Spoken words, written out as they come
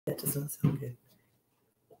That does not sound good.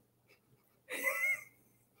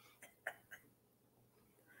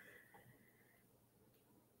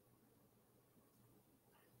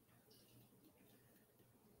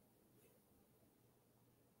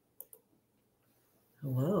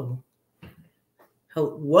 Hello.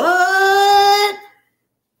 What?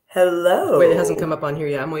 Hello. Wait, it hasn't come up on here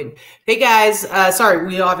yet. I'm waiting. Hey guys, sorry,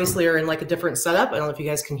 we obviously are in like a different setup. I don't know if you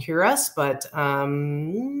guys can hear us, but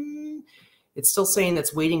it's still saying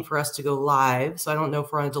it's waiting for us to go live. So I don't know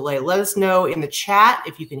if we're on a delay. Let us know in the chat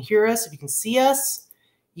if you can hear us, if you can see us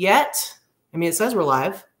yet. I mean, it says we're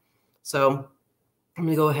live. So I'm going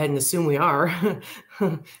to go ahead and assume we are.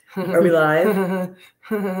 Are we live?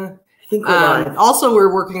 I think we're live. Also,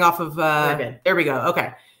 we're working off of, there we go.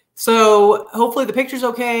 Okay. So hopefully the picture's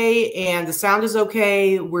okay and the sound is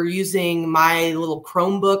okay. We're using my little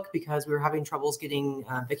Chromebook because we were having troubles getting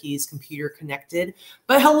Vicki's computer connected.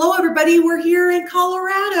 But hello, everybody. We're here in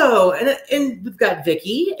Colorado. And we've got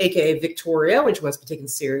Vicki, a.k.a. Victoria, which must be taken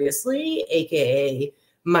seriously, a.k.a.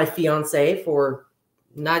 my fiance for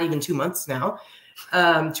not even 2 months now,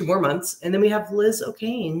 2 more months. And then we have Liz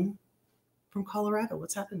O'Kane from Colorado.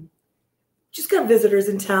 What's happened? Just got visitors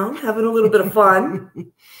in town, having a little bit of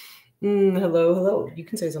fun. Hello. You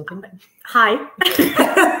can say something. Hi.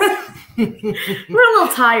 We're a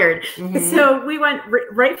little tired. So we went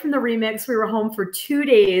right from the remix. We were home for 2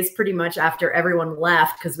 days pretty much after everyone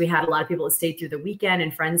left because we had a lot of people that stayed through the weekend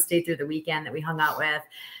and friends stayed through the weekend that we hung out with.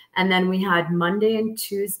 And then we had Monday and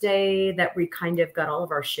Tuesday that we kind of got all of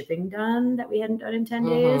our shipping done that we hadn't done in 10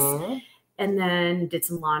 days. And then did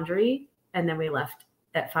some laundry. And then we left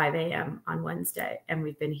at 5 a.m. on Wednesday. And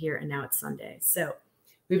we've been here and now it's Sunday. So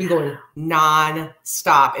we've been going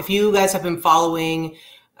non-stop. If you guys have been following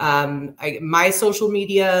my social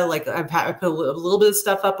media, like I put a little bit of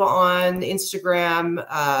stuff up on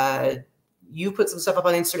Instagram. You put some stuff up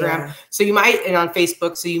on Instagram. So you might, and on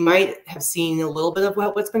Facebook, so you might have seen a little bit of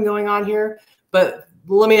what's been going on here. But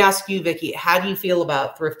let me ask you, Vicki, how do you feel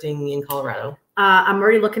about thrifting in Colorado? I'm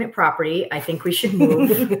already looking at property. I think we should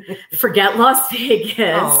move. Forget Las Vegas.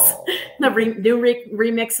 Oh. The new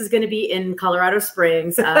remix is going to be in Colorado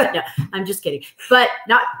Springs. No, I'm just kidding. But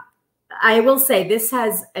I will say this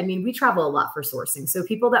has, I mean, we travel a lot for sourcing. So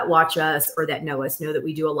people that watch us or that know us know that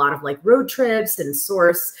we do a lot of like road trips and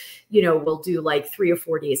source, you know, we'll do like 3 or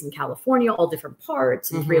 4 days in California, all different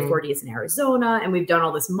parts, and 3 or 4 days in Arizona. And we've done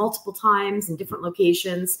all this multiple times in different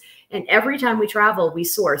locations. And every time we travel, we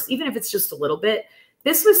source, even if it's just a little bit.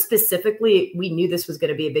 This was specifically, we knew this was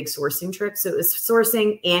going to be a big sourcing trip. So it was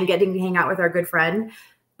sourcing and getting to hang out with our good friend.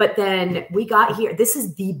 But then we got here. This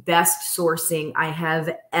is the best sourcing I have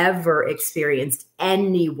ever experienced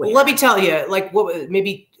anywhere. Well, let me tell you, like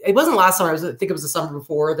maybe it wasn't last summer. I think it was the summer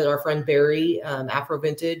before that our friend Barry, Afro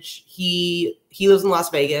Vintage, he lives in Las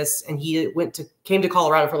Vegas and he came to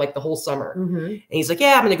Colorado for like the whole summer. And he's like,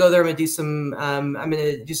 yeah, I'm going to go there. I'm going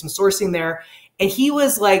to do some sourcing there. And he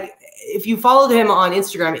was like, if you followed him on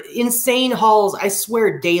Instagram, insane hauls, I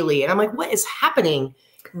swear, daily. And I'm like, what is happening?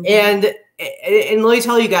 And let me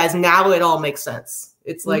tell you guys, now it all makes sense.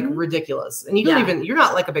 It's like ridiculous. And you don't even, you're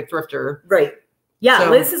not like a big thrifter. Right. Yeah. So,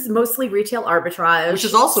 Liz is mostly retail arbitrage. Which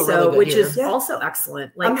is also really good Which here. is also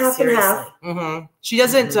excellent. Like, I'm half and half. She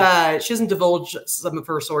doesn't divulge some of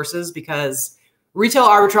her sources because retail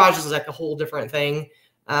arbitrage is like a whole different thing.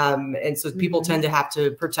 And so people tend to have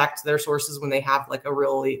to protect their sources when they have like a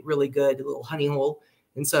really, really good little honey hole.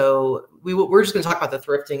 And so we're just going to talk about the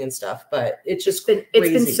thrifting and stuff, but it's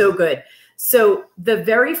been so good. So the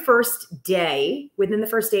very first day, within the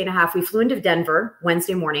first day and a half, we flew into Denver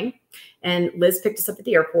Wednesday morning, and Liz picked us up at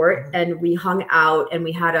the airport, and we hung out, and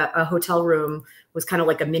we had a hotel room, was kind of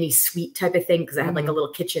like a mini suite type of thing because I had like a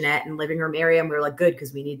little kitchenette and living room area, and we were like, good,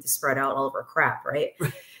 because we need to spread out all of our crap, right?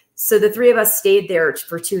 So the 3 of us stayed there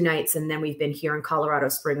for 2 nights, and then we've been here in Colorado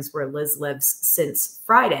Springs where Liz lives since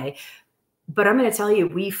Friday. But I'm going to tell you,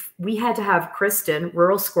 we had to have Kristen,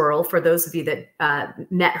 Rural Squirrel, for those of you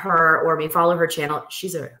that met her or may follow her channel.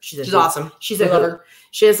 She's awesome. I love her.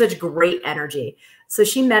 She has such great energy. So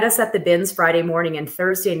she met us at the bins Friday morning, and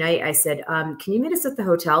Thursday night I said, can you meet us at the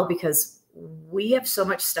hotel? Because we have so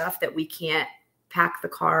much stuff that we can't pack the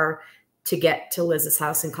car to get to Liz's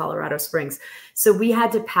house in Colorado Springs. So we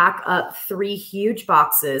had to pack up 3 huge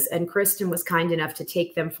boxes, and Kristen was kind enough to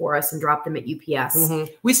take them for us and drop them at UPS.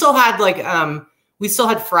 We still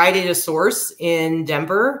had Friday to source in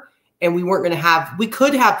Denver, and we weren't going to have, we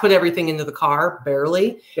could have put everything into the car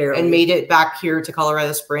barely and made it back here to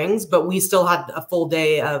Colorado Springs, but we still had a full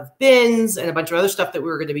day of bins and a bunch of other stuff that we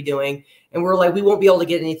were going to be doing. And we're like, we won't be able to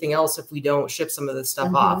get anything else if we don't ship some of this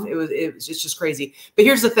stuff off. It's just crazy. But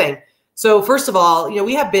here's the thing. So first of all, you know,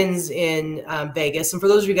 we have bins in Vegas. And for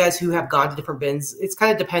those of you guys who have gone to different bins, it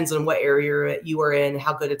kind of depends on what area you are in,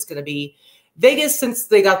 how good it's going to be. Vegas, since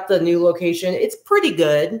they got the new location, it's pretty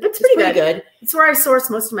good. It's pretty good. It's where I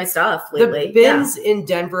source most of my stuff lately. The bins in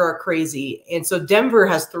Denver are crazy. And so Denver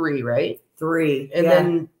has 3, right? 3. And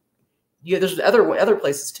then there's other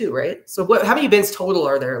places too, right? So how many bins total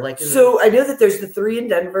are there? Like, I know that there's the 3 in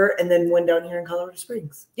Denver and then 1 down here in Colorado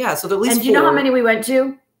Springs. Yeah. So at least And do you know how many we went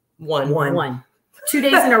to? One. 2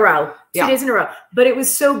 days in a row. 2 days in a row. But it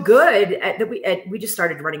was so good that we just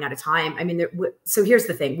started running out of time. I mean, so here's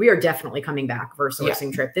the thing. We are definitely coming back for a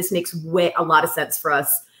sourcing trip. This makes a lot of sense for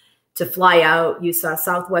us to fly out. You saw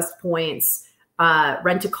Southwest points,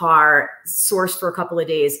 rent a car, source for a couple of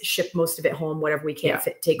days, ship most of it home, whatever we can't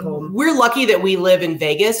take home. We're lucky that we live in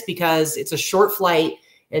Vegas because it's a short flight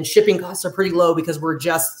and shipping costs are pretty low because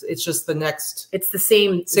it's just the next. It's the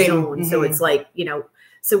same zone. So it's like, you know,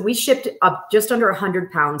 so we shipped up just under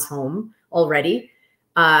 100 pounds home already.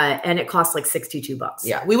 And it cost like $62.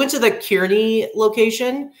 Yeah. We went to the Kearney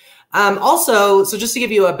location. Also, so just to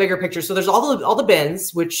give you a bigger picture, so there's all the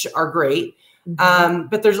bins, which are great.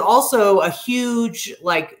 But there's also a huge,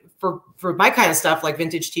 like for my kind of stuff, like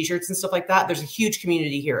vintage t-shirts and stuff like that, there's a huge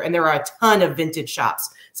community here and there are a ton of vintage shops.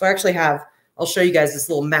 So I actually I'll show you guys this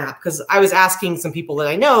little map because I was asking some people that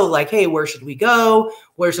I know, like, hey, where should we go?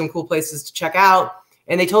 What are some cool places to check out?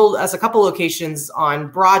 And they told us a couple locations on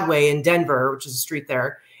Broadway in Denver, which is a street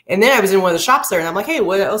there. And then I was in one of the shops there and I'm like, hey,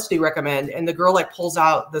 what else do you recommend? And the girl like pulls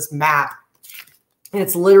out this map. And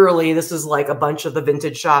it's literally, this is like a bunch of the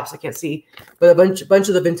vintage shops. I can't see, but a bunch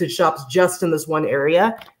of the vintage shops just in this one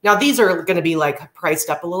area. Now, these are going to be like priced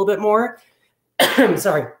up a little bit more.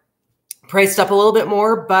 Sorry. Priced up a little bit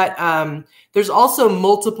more, but there's also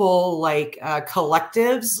multiple like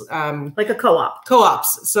collectives. Like a co-op.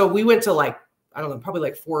 Co-ops. So we went to like, I don't know, probably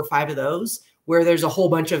like 4 or 5 of those where there's a whole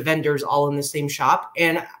bunch of vendors all in the same shop.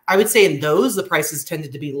 And I would say in those, the prices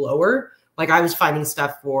tended to be lower. Like I was finding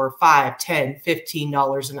stuff for $5, $10,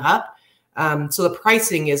 $15 and up. So the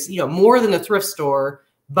pricing is, you know, more than a thrift store,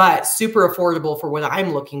 but super affordable for what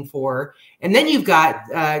I'm looking for. And then you've got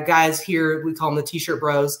guys here, we call them the t-shirt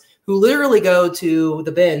bros, who literally go to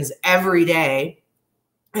the bins every day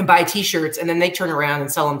and buy t-shirts, and then they turn around and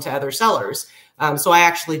sell them to other sellers. So I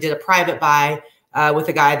actually did a private buy with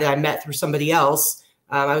a guy that I met through somebody else.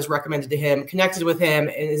 I was recommended to him, connected with him,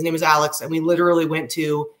 and his name is Alex. And we literally went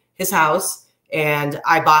to his house and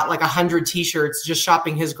I bought like 100 t-shirts just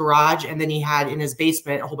shopping his garage. And then he had in his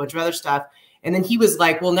basement a whole bunch of other stuff. And then he was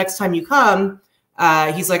like, well, next time you come,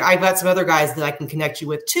 he's like, I've got some other guys that I can connect you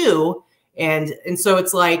with too. And so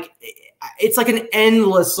it's like an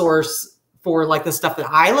endless source for like the stuff that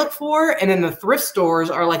I look for. And then the thrift stores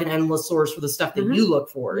are like an endless source for the stuff that you look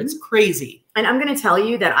for. It's crazy. And I'm going to tell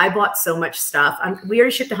you that I bought so much stuff. We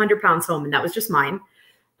already shipped 100 pounds home and that was just mine.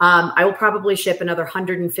 I will probably ship another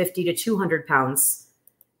 150 to 200 pounds.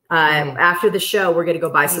 After the show, we're going to go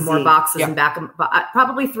buy some more boxes and back them.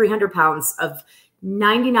 Probably 300 pounds of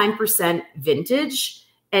 99% vintage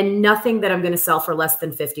and nothing that I'm going to sell for less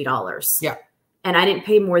than $50. Yeah. And I didn't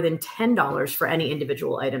pay more than $10 for any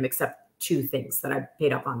individual item except 2 things that I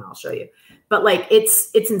paid up on. I'll show you. But like, it's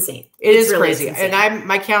insane. It's really crazy. And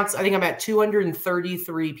my counts, I think I'm at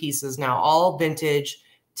 233 pieces now, all vintage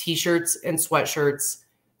t-shirts and sweatshirts.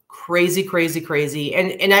 Crazy, crazy, crazy.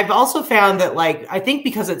 And I've also found that like, I think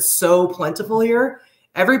because it's so plentiful here,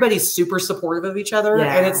 everybody's super supportive of each other.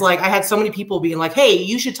 Yeah. And it's like, I had so many people being like, hey,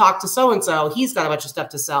 you should talk to so-and-so. He's got a bunch of stuff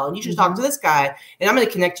to sell and you should talk to this guy. And I'm going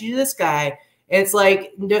to connect you to this guy. And it's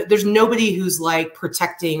like, there's nobody who's like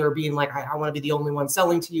protecting or being like, I want to be the only one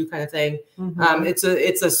selling to you kind of thing. It's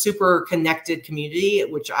a super connected community,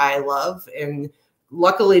 which I love. And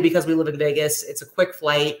luckily, because we live in Vegas, it's a quick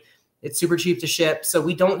flight. It's super cheap to ship. So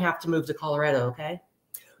we don't have to move to Colorado. Okay.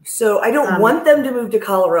 So I don't want them to move to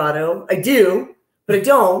Colorado. I do, but I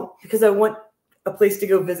don't because I want a place to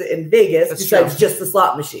go visit in Vegas besides just the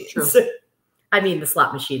slot machines. I mean, the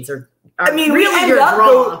slot machines are I mean, really we end your up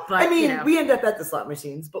draw. But, we end up at the slot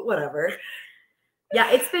machines, but whatever. Yeah,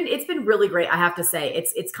 it's been really great. I have to say,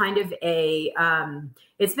 it's kind of a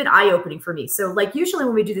it's been eye opening for me. So like usually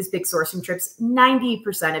when we do these big sourcing trips,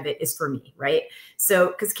 90% of it is for me, right? So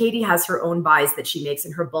because Katy has her own buys that she makes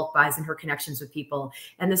and her bulk buys and her connections with people,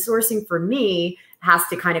 and the sourcing for me has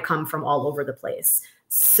to kind of come from all over the place.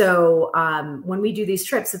 So when we do these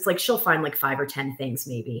trips, it's like she'll find like 5 or 10 things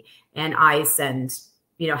maybe, and I send,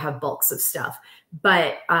 have bulks of stuff.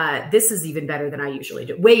 But this is even better than I usually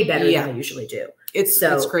do, way better than I usually do.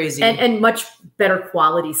 It's crazy. And much better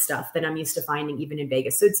quality stuff than I'm used to finding even in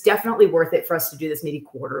Vegas. So it's definitely worth it for us to do this maybe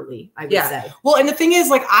quarterly, I would say. Well, and the thing is,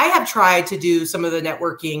 like, I have tried to do some of the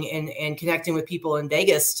networking and connecting with people in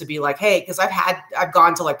Vegas to be like, hey, because I've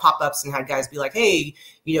gone to like pop-ups and had guys be like, hey,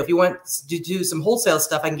 you know, if you want to do some wholesale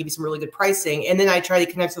stuff, I can give you some really good pricing. And then I try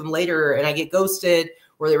to connect with them later and I get ghosted,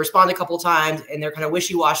 or they respond a couple of times and they're kind of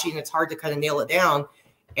wishy-washy and it's hard to kind of nail it down.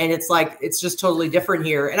 And it's like, it's just totally different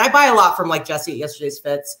here. And I buy a lot from like Jesse at Yesterday's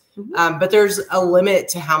Fits, but there's a limit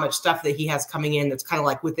to how much stuff that he has coming in that's kind of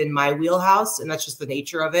like within my wheelhouse. And that's just the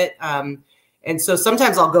nature of it. And so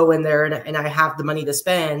sometimes I'll go in there and I have the money to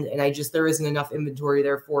spend and there isn't enough inventory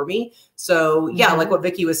there for me. So yeah, like what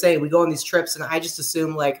Vikki was saying, we go on these trips and I just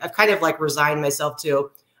assume like, I've kind of like resigned myself to,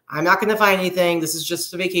 I'm not going to find anything. This is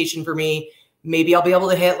just a vacation for me. Maybe I'll be able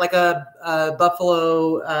to hit like a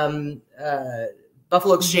Buffalo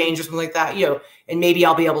Exchange or something like that, you know, and maybe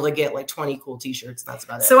I'll be able to get like 20 cool t-shirts. That's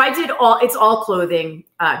about it. So I did it's all clothing,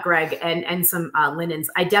 Greg, and some linens.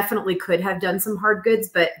 I definitely could have done some hard goods,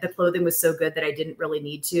 but the clothing was so good that I didn't really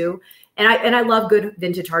need to. And I love good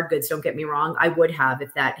vintage hard goods. Don't get me wrong. I would have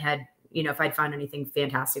if that had, you know, if I'd found anything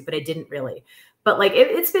fantastic, but I didn't really. But like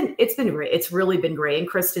it's been great. It's really been great. And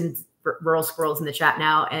Kristen's Rural Squirrels in the chat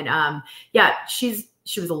now, and yeah, she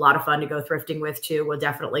was a lot of fun to go thrifting with too. We're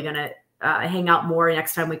definitely gonna hang out more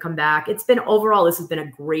next time we come back. It's been overall, this has been a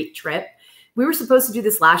great trip. We were supposed to do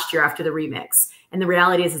this last year after the remix. And the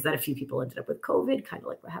reality is that a few people ended up with COVID, kind of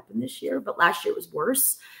like what happened this year, but last year was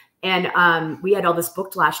worse. And we had all this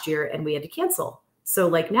booked last year and we had to cancel. So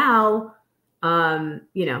like now,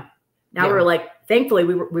 you know, now we're like, thankfully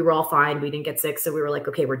we were all fine. We didn't get sick. So we were like,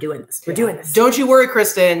 okay, we're doing this. We're doing this. Don't you worry,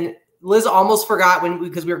 Kristen. Liz almost forgot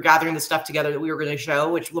because we were gathering the stuff together that we were going to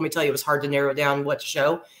show, which let me tell you, it was hard to narrow down what to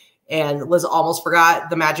show. And Liz almost forgot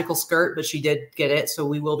the magical skirt, but she did get it. So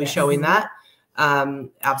we will be showing that.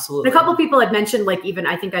 Absolutely. And a couple of people had mentioned, like, even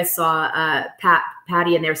I think I saw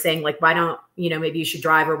Patty in there saying, like, why don't, you know, maybe you should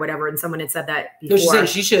drive or whatever. And someone had said that before. No, she said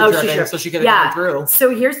she should have driven so she could have gone through.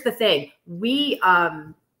 So here's the thing. We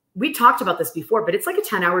talked about this before, but it's like a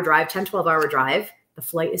 10-hour drive, 10, 12-hour drive. The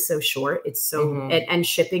flight is so short. It's so, and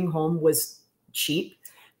shipping home was cheap.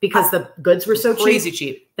 Because the goods were so crazy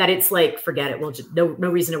cheap that it's like, forget it. We'll just no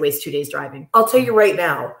reason to waste 2 days driving. I'll tell you right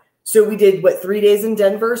now. So we did what, 3 days in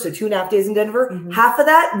Denver? So 2.5 days in Denver. Half of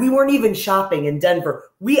that, we weren't even shopping in Denver.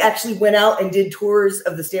 We actually went out and did tours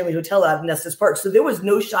of the Stanley Hotel out in Estes Park. So there was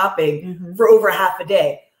no shopping for over half a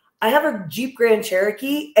day. I have a Jeep Grand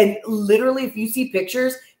Cherokee, and literally, if you see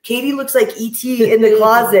pictures, Katie looks like ET in the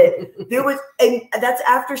closet. And that's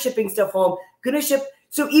after shipping stuff home. Gonna ship.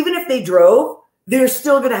 So even if they drove, they're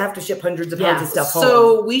still going to have to ship hundreds of pounds of stuff home.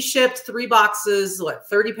 So we shipped 3 boxes, what,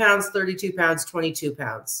 30 pounds, 32 pounds, 22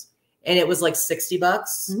 pounds. And it was like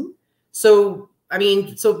 $60. So, I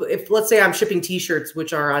mean, so if let's say I'm shipping t-shirts,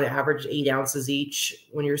 which are on average 8 ounces each,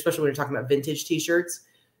 especially when you're talking about vintage t-shirts.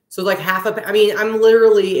 So like I mean, I'm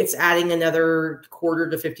literally, it's adding another quarter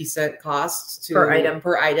to 50 cent cost per item to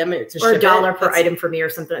or $1 per item for me or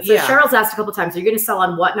something. So Cheryl's asked a couple times, are you going to sell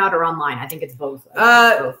on Whatnot or online? I think it's both.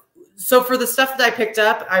 So for the stuff that I picked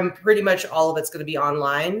up, I'm pretty much all of it's going to be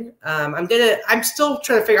online. I'm still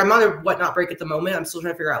trying to figure, I'm on a Whatnot break at the moment. I'm still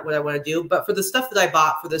trying to figure out what I want to do. But for the stuff that I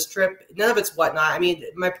bought for this trip, none of it's Whatnot. I mean,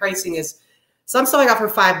 my pricing is, some stuff I got for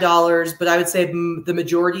 $5, but I would say the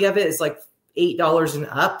majority of it is like $8 and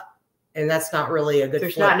up. And that's not really a good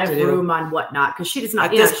There's not enough room on Whatnot because she's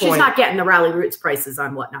not getting the Rally Roots prices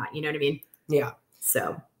on Whatnot. You know what I mean? Yeah.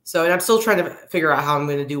 So, and I'm still trying to figure out how I'm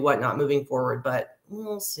going to do Whatnot moving forward, but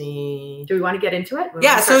we'll see. Do we want to get into it?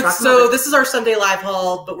 Yeah. So this is our Sunday live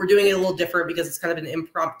haul, but we're doing it a little different because it's kind of an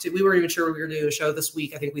impromptu. We weren't even sure we were going to do a show this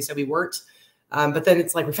week. I think we said we weren't. But then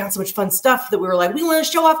it's like, we found so much fun stuff that we were like, we want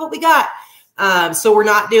to show off what we got. So we're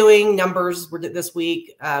not doing numbers this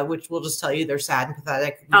week, which we'll just tell you they're sad and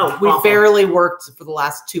pathetic. We barely worked for the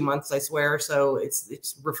last 2 months, I swear. So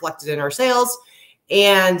it's reflected in our sales.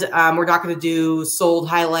 And we're not going to do sold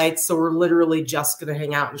highlights. So we're literally just going to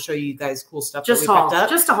hang out and show you guys cool stuff that we picked up.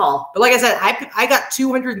 Just a haul. But like I said, I got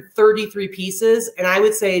 233 pieces, and I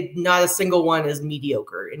would say not a single one is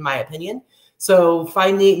mediocre, in my opinion. So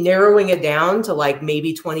narrowing it down to like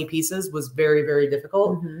maybe 20 pieces was very, very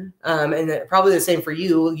difficult. And probably the same for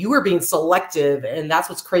you. You were being selective, and that's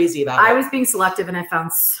what's crazy about it. I was being selective, and I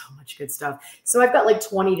found so much good stuff. So I've got like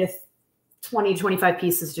 25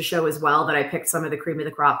 pieces to show as well that I picked some of the cream of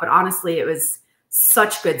the crop. But honestly, it was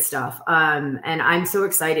such good stuff. And I'm so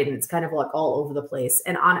excited, and it's kind of like all over the place.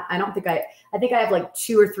 And I think I have like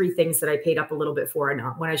 2 or 3 things that I paid up a little bit for. And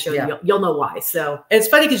when I show you, you'll know why. So and it's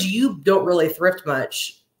funny because you don't really thrift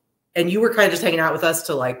much, and you were kind of just hanging out with us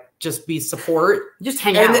to like just be support, just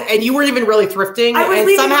hang out. And you weren't even really thrifting, and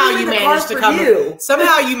somehow you managed to come.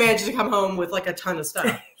 Somehow you managed to come home with like a ton of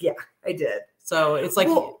stuff. Yeah, I did. So it's like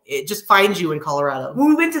it just finds you in Colorado. When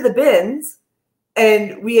we went to the bins,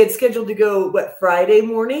 and we had scheduled to go Friday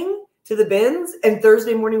morning to the bins, and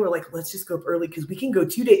Thursday morning we're like, let's just go up early because we can go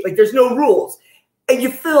 2 days. Like there's no rules, and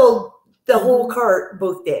you filled the whole cart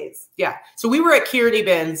both days. Yeah. So we were at Kearney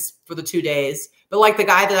bins for the 2 days, but like the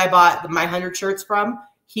guy that I bought my 100 shirts from,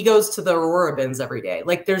 he goes to the Aurora bins every day.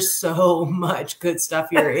 Like there's so much good stuff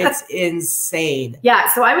here. It's insane. Yeah.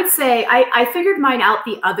 So I would say I figured mine out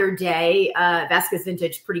the other day. Vasquez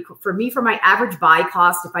Vintage, pretty cool for me, for my average buy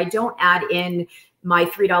cost. If I don't add in my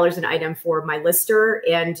 $3 an item for my lister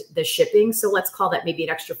and the shipping, so let's call that maybe an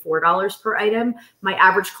extra $4 per item. My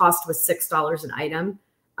average cost was $6 an item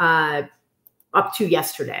up to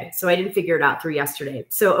yesterday. So I didn't figure it out through yesterday.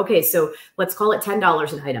 So, okay. So let's call it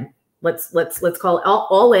 $10 an item. Let's call it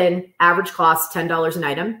all in average cost, $10 an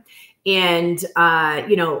item. And,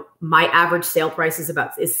 you know, my average sale price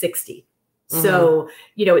is 60. So,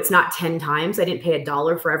 you know, it's not 10 times. I didn't pay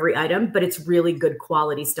 $1 for every item, but it's really good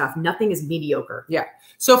quality stuff. Nothing is mediocre. Yeah.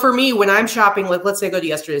 So for me, when I'm shopping, like let's say I go to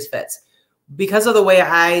Yesterday's Fits, because of the way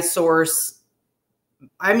I source,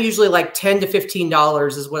 I'm usually like $10 to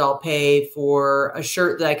 $15 is what I'll pay for a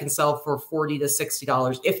shirt that I can sell for $40 to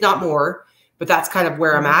 $60, if not more. But that's kind of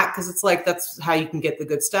where I'm at, because it's like that's how you can get the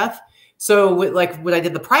good stuff. So like when I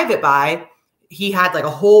did the private buy, he had like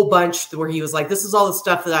a whole bunch where he was like, this is all the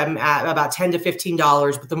stuff that I'm at about $10 to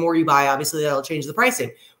 $15, but the more you buy, obviously that'll change the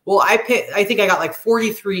pricing. Well, I think I got like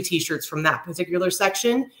 43 t-shirts from that particular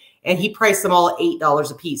section, and he priced them all at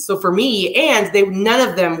 $8 a piece. So for me, and none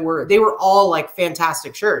of them they were all like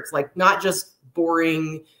fantastic shirts, like not just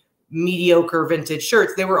boring, mediocre vintage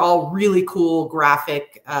shirts. They were all really cool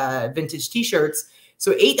graphic vintage t-shirts.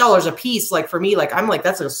 So $8 a piece, like for me, like I'm like,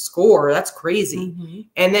 that's a score. That's crazy.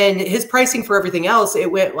 And then his pricing for everything else, it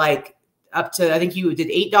went like up to, I think you did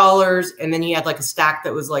 $8, and then he had like a stack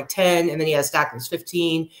that was like 10, and then he had a stack that was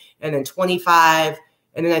 15, and then 25.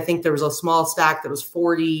 And then I think there was a small stack that was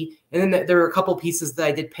 40. And then there were a couple pieces that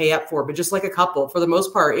I did pay up for, but just like a couple. For the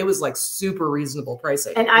most part, it was like super reasonable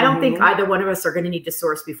pricing. And I don't think either one of us are going to need to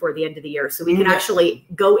source before the end of the year. So we can actually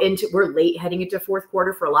go into, we're late heading into fourth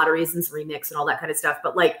quarter for a lot of reasons, remix and all that kind of stuff.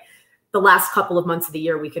 But like the last couple of months of the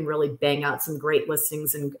year, we can really bang out some great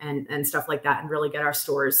listings and stuff like that and really get our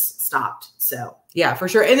stores stocked. So yeah, for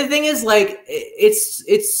sure. And the thing is, like,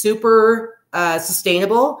 it's super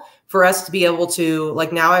sustainable for us to be able to,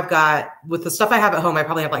 like, now I've got, with the stuff I have at home, I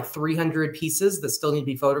probably have like 300 pieces that still need to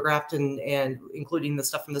be photographed, and including the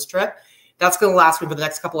stuff from this trip. That's going to last me for the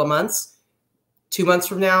next couple of months. 2 months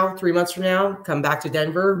from now, 3 months from now, come back to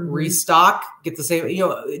Denver, restock, get the same, you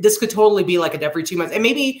know, this could totally be like an every 2 months. And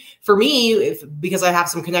maybe for me, because I have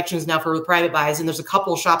some connections now for private buys, and there's a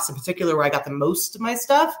couple of shops in particular where I got the most of my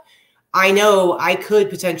stuff, I know I could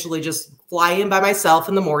potentially just fly in by myself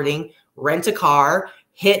in the morning, rent a car,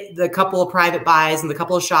 hit the couple of private buys and the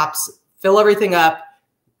couple of shops, fill everything up,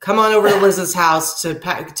 come on over to Liz's house to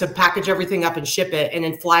package everything up and ship it, and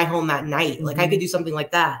then fly home that night. Like I could do something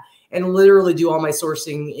like that and literally do all my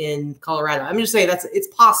sourcing in Colorado. I'm just saying it's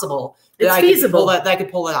possible. It's feasible. That I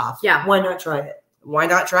could pull it off. Yeah. Why not try it? Why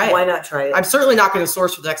not try it? Why not try it? I'm certainly not going to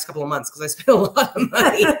source for the next couple of months because I spent a lot of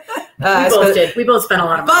money. We both spent a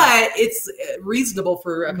lot of money. But it's reasonable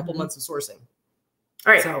for a couple months of sourcing.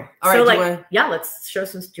 All right. So like, yeah, let's show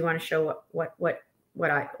some. Do you want to show what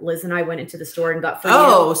Liz and I went into the store and got for you?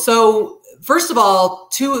 Oh, so first of all,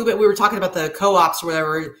 we were talking about the co-ops or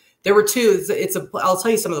whatever. There were two. I'll tell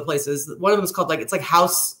you some of the places. One of them is called the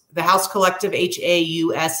House Collective,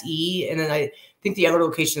 HAUSE, and then I think the other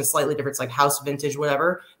location is slightly different. It's like House Vintage,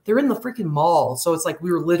 whatever. They're in the freaking mall, so it's like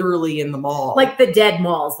we were literally in the mall, like the dead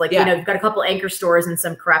malls. Like you know, you've got a couple anchor stores and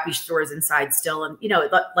some crappy stores inside still, and you know,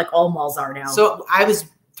 like all malls are now. So I was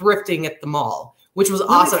thrifting at the mall, which was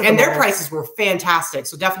awesome, and their prices were fantastic.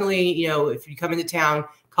 So definitely, you know, if you come into town,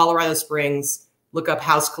 Colorado Springs, look up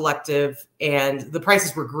House Collective, and the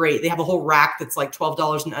prices were great. They have a whole rack that's like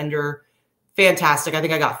 $12 and under. Fantastic. I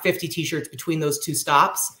think I got 50 t-shirts between those two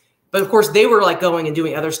stops. But of course, they were like going and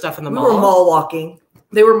doing other stuff in the mall. We were mall walking.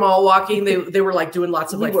 They were mall walking. They were like doing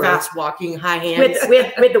lots of like fast walking, high hands.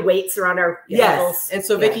 with the weights around our ankles. And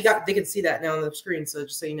so Vicky they can see that now on the screen. So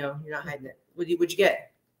just so you know, you're not hiding it. What'd you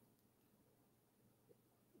get?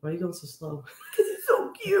 Why are you going so slow? Because he's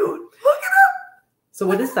so cute. Look at him. So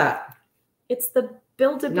what is that? It's the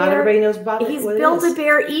Build-A-Bear. Not everybody knows about it. He's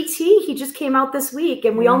Build-A-Bear E.T. He just came out this week,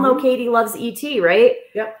 and we all know Katie loves E.T., right?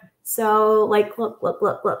 Yep. So, like, look.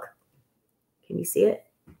 Can you see it?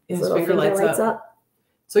 His little finger lights up.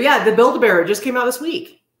 So yeah, the Build-A-Bear just came out this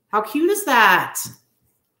week. How cute is that?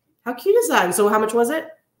 How cute is that? And so how much was it?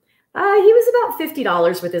 He was about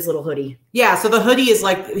 $50 with his little hoodie. Yeah, so the hoodie is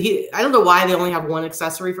like, I don't know why they only have one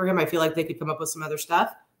accessory for him. I feel like they could come up with some other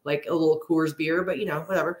stuff, like a little Coors beer, but you know,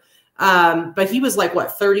 whatever. But he was like,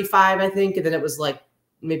 what, 35, I think. And then it was like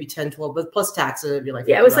maybe 10, 12, but plus tax, it'd be like,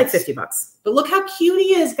 yeah, it was like $50. But look how cute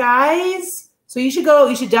he is, guys. So you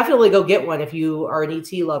should definitely go get one if you are an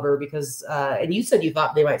ET lover, because, and you said you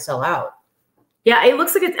thought they might sell out. Yeah, it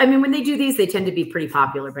looks like it's, I mean, when they do these, they tend to be pretty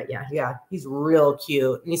popular, but yeah. Yeah, he's real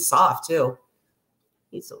cute. And he's soft too.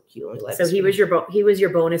 He's so cute. So he was your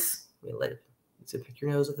bonus. So pick your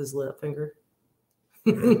nose with his lip finger.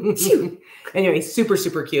 Anyway, super,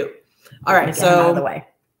 super cute. All right, so out of the way.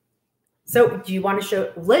 So do you want to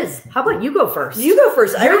show Liz? How about you go first? You go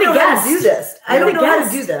first. I don't know how to do this. I don't know how to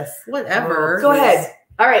do this. Whatever. Go ahead.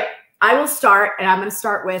 All right, I will start, and I'm going to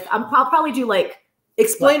start with, I'll probably do like,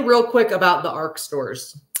 explain real quick about the ARC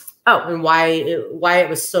stores. Oh, and why it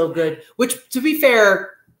was so good. Which, to be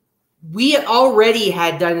fair, we already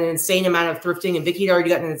had done an insane amount of thrifting, and Vikki had already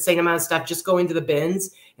gotten an insane amount of stuff just going to the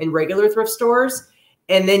bins in regular thrift stores.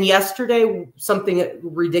 And then yesterday, something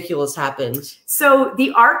ridiculous happened. So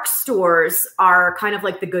the ARC stores are kind of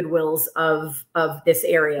like the Goodwills of this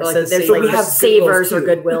area. Like so there's like, we have Savers or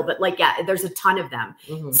Goodwill, but like, yeah, there's a ton of them.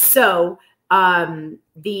 Mm-hmm. So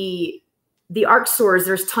the ARC stores,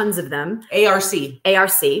 there's tons of them. ARC.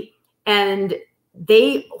 And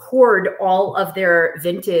they hoard all of their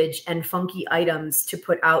vintage and funky items to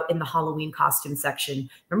put out in the Halloween costume section.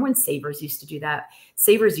 Remember when Savers used to do that?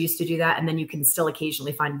 Savers used to do that, and then you can still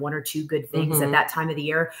occasionally find one or two good things at that time of the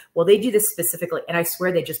year. Well, they do this specifically, and I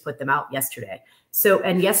swear they just put them out yesterday. So,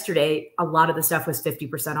 and yesterday, a lot of the stuff was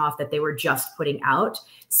 50% off that they were just putting out.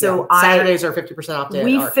 So yeah, Saturdays are 50% off.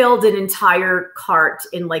 We filled an entire cart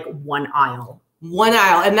in like one aisle. One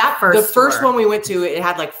aisle. And that the first one we went to, it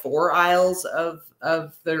had like 4 aisles of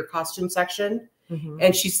their costume section. Mm-hmm.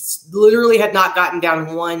 And she literally had not gotten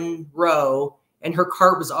down one row, and her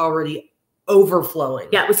cart was already overflowing.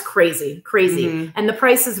 Yeah, it was crazy. Mm-hmm. And the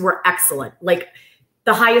prices were excellent. Like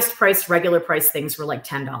the highest priced regular price things were like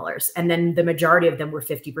 $10. And then the majority of them were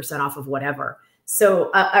 50% off of whatever. So,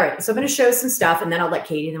 all right. So I'm going to show some stuff, and then I'll let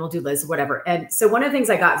Katie, and then we'll do Liz, whatever. And so one of the things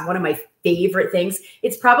I got is one of my favorite things.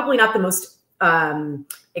 It's probably not the most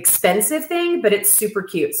expensive thing, but it's super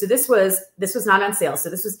cute. So this was not on sale. So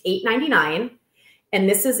this was $8.99, and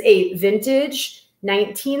this is a vintage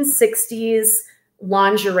 1960s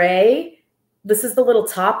lingerie. This is the little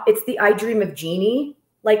top. It's the I Dream of Jeannie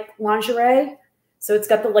like lingerie. So it's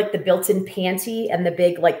got the built-in panty and the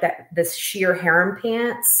big this sheer harem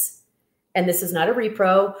pants. And this is not a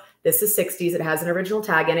repro. This is 60s. It has an original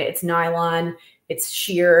tag in it. It's nylon. It's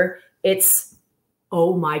sheer. It's,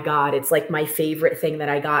 oh my God, it's like my favorite thing that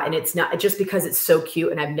I got. And it's not just because it's so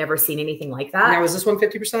cute, and I've never seen anything like that. Now, was this one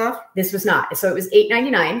 50% off? This was not. So it was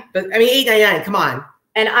 $8.99. But I mean, $8.99, come on.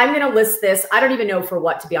 And I'm going to list this. I don't even know for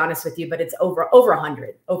what, to be honest with you, but it's over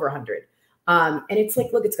 100. And it's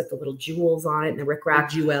like, look, it's got the little jewels on it and the rickrack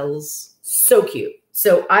jewels. So cute.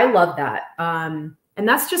 So I love that. And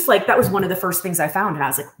that's just like, that was one of the first things I found. And I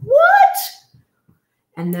was like, what?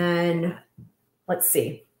 And then let's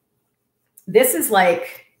see. This is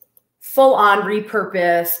like full on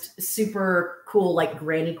repurposed, super cool, like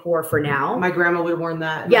granny core for now. My grandma would have worn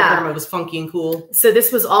that. Yeah. My grandma was funky and cool. So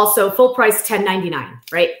this was also full price, $10.99,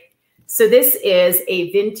 right? So this is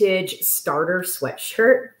a vintage starter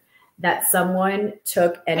sweatshirt that someone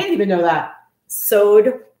took and I didn't even know that.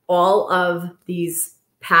 Sewed all of these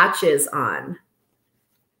patches on.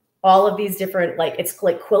 All of these different, like, it's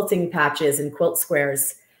like quilting patches and quilt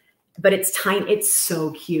squares. But it's tiny. It's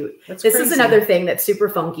so cute. This is another thing that's super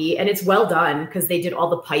funky, and it's well done because they did all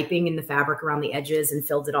the piping and the fabric around the edges and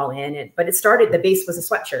filled it all in. But it started, the base was a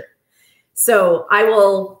sweatshirt. So I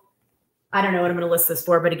don't know what I'm going to list this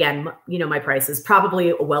for, but again, you know, my price is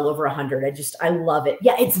probably well over 100. I love it.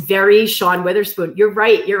 Yeah, it's very Sean Witherspoon. You're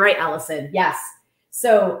right, Allison. Yes.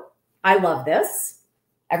 So I love this.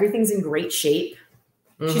 Everything's in great shape.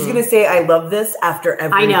 Mm-hmm. She's going to say, I love this after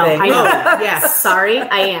everything. I know. Yes. Sorry,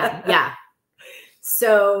 I am. Yeah.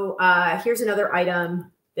 So here's another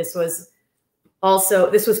item. This was full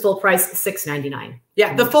price, $6.99.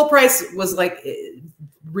 Yeah. The full price was like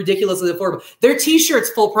ridiculously affordable. Their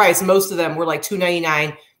t-shirts full price. Most of them were like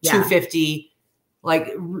 $2.99, $2.50,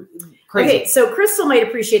 like crazy. Okay. So Crystal might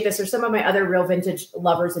appreciate this, or some of my other real vintage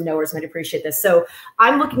lovers and knowers might appreciate this. So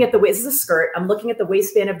I'm looking at this is a skirt. I'm looking at the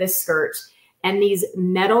waistband of this skirt, and these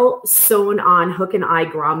metal sewn on hook and eye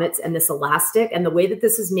grommets and this elastic, and the way that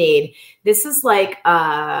this is made, this is like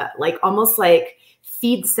almost like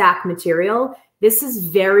feed sack material. This is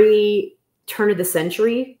very turn of the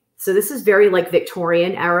century So this is very like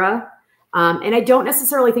Victorian era. And I don't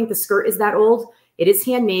necessarily think the skirt is that old. It is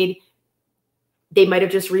handmade. They might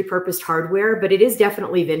have just repurposed hardware, but it is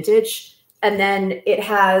definitely vintage. And then it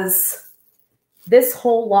has this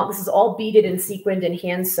whole long, this is all beaded and sequined and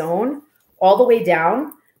hand sewn all the way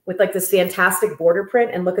down with like this fantastic border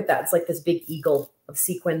print. And look at that. It's like this big eagle of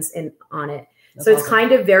sequins on it. That's so awesome. It's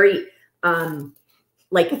kind of very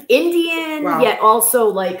like Indian, wow. Yet also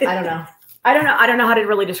like, I don't know. I don't know how to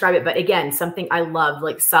really describe it, but again, something I love,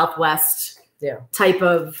 like Southwest type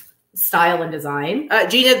of style and design.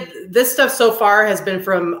 Gina, this stuff so far has been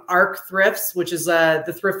from Arc Thrifts, which is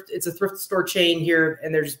it's a thrift store chain here,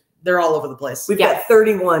 and they're all over the place. We've got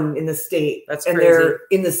 31 in the state. That's crazy. And they're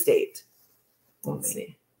in the state. Let's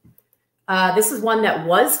see. This is one that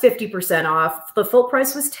was 50% off. The full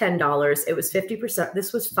price was $10. It was 50%.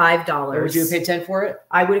 This was $5. Would you have paid 10 for it?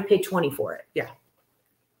 I would have paid 20 for it. Yeah.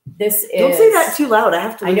 This is. Don't say that too loud. I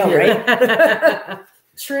have to. I know, right?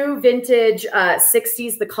 True vintage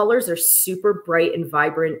 60s. The colors are super bright and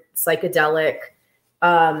vibrant, psychedelic,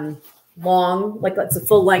 long, like it's a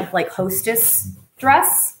full length, like hostess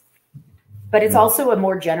dress, but it's also a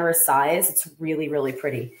more generous size. It's really, really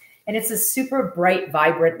pretty. And it's a super bright,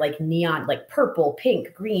 vibrant, like neon, like purple,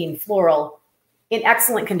 pink, green, floral, in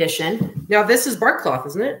excellent condition. Now this is bark cloth,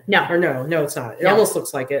 isn't it? No. Or no, it's not. It almost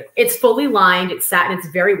looks like it. It's fully lined. It's satin. It's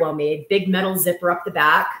very well made. Big metal zipper up the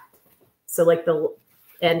back. So like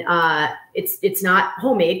it's not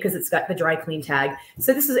homemade because it's got the dry clean tag.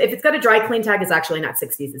 So this is, if it's got a dry clean tag, it's actually not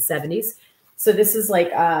 60s, it's 70s. So this is like,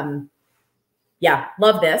 yeah,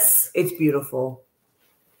 love this. It's beautiful.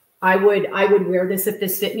 I would wear this if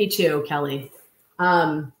this fit me too, Kelly.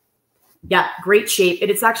 Yeah, great shape.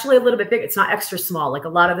 And it's actually a little bit big. It's not extra small. Like a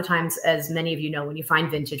lot of the times, as many of you know, when you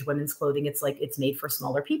find vintage women's clothing, it's like it's made for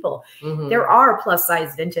smaller people. Mm-hmm. There are plus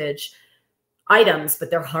size vintage items,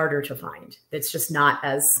 but they're harder to find. It's just not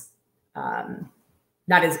as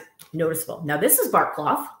noticeable. Now this is bark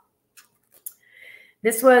cloth.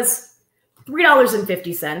 This was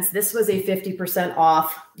 $3.50. This was a 50%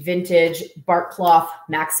 off vintage bark cloth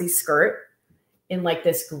maxi skirt in like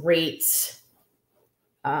this great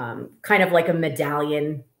kind of like a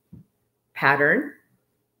medallion pattern.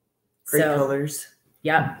 Great colors.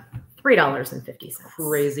 Yep. $3.50.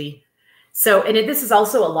 Crazy. So, and this is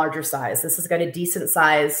also a larger size. This has got a decent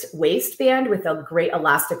sized waistband with a great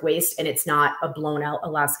elastic waist, and it's not a blown out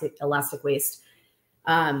elastic waist.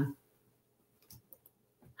 $100,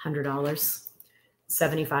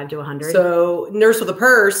 75 to 100. So Nurse with a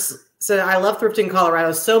Purse said, I love thrifting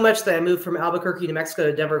Colorado so much that I moved from Albuquerque, New Mexico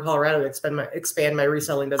to Denver, Colorado to expand my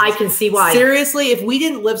reselling business. I can see why. Seriously, if we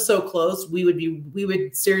didn't live so close, we would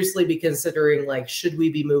seriously be considering like, should we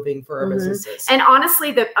be moving for our businesses? And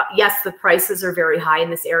honestly, yes, the prices are very high in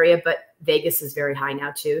this area, but Vegas is very high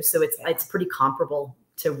now too. So it's pretty comparable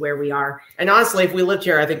to where we are. And honestly, if we lived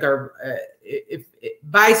here, I think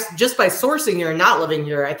by sourcing here and not living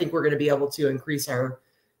here, I think we're going to be able to increase our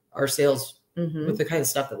sales with the kind of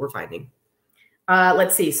stuff that we're finding.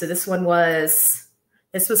 Let's see. So this was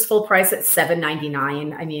full price at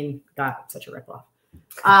 $7.99. I mean, God, such a ripoff.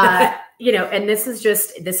 You know, and this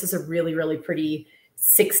is a really, really pretty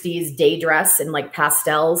 60s day dress in like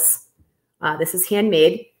pastels. This is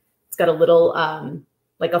handmade. It's got a little,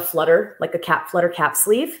 like a flutter, like a flutter cap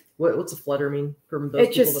sleeve. What's a flutter mean for those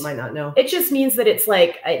people that might not know? It just means that it's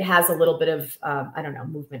like, it has a little bit of, I don't know,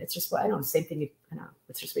 movement. It's just, I don't know, same thing. I don't know.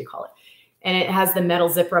 It's just what you call it. And it has the metal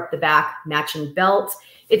zipper up the back, matching belt.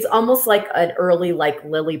 It's almost like an early, like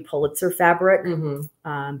Lily Pulitzer fabric,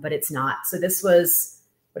 but it's not. So this was,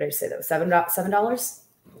 what did I say? That was $7.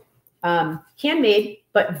 Handmade,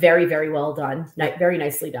 but very, very well done. Very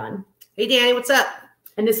nicely done. Hey, Danny, what's up?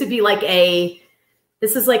 And this would be like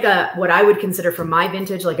this is like what I would consider from my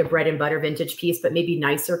vintage, like a bread and butter vintage piece, but maybe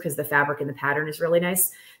nicer because the fabric and the pattern is really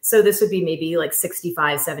nice. So this would be maybe like $65,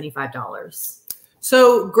 $75.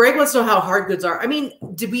 So Greg wants to know how hard goods are. I mean,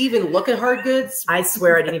 did we even look at hard goods? I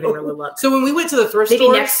swear I didn't even really look. So when we went to the thrift stores,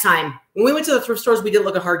 maybe next time. When we went to the thrift stores, we didn't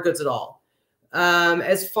look at hard goods at all.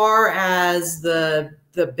 As far as the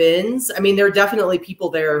bins, I mean, there are definitely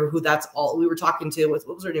people there who that's all we were talking to. What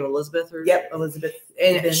was her name? Elizabeth? Yep, Elizabeth.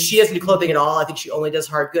 And she doesn't do clothing at all. I think she only does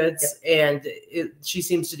hard goods, and she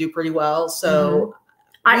seems to do pretty well. So.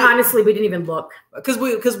 I honestly, we didn't even look because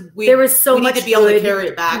there was so much need to be able to carry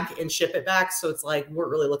it back and ship it back. So it's like, we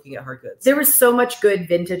weren't really looking at hard goods. There was so much good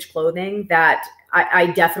vintage clothing that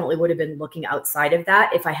I definitely would have been looking outside of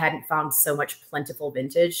that if I hadn't found so much plentiful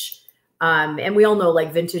vintage. And we all know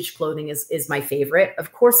like vintage clothing is my favorite.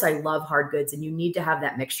 Of course, I love hard goods and you need to have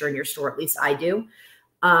that mixture in your store. At least I do.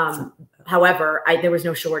 However, there was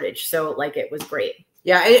no shortage. So like, it was great.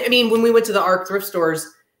 Yeah. I mean, when we went to the ARC thrift stores,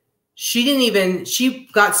 she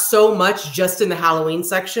got so much just in the Halloween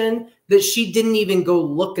section that she didn't even go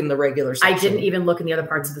look in the regular section. I didn't even look in the other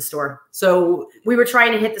parts of the store. So we were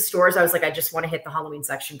trying to hit the stores. I was like, I just want to hit the Halloween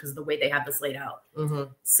section because of the way they have this laid out.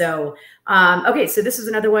 So, okay. So this is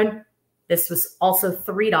another one. This was also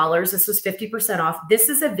 $3. This was 50% off. This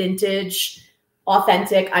is a vintage,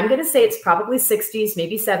 authentic. I'm going to say it's probably 60s,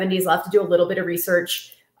 maybe 70s. I'll have to do a little bit of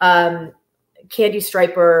research. Candy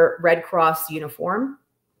striper Red Cross uniform.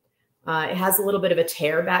 It has a little bit of a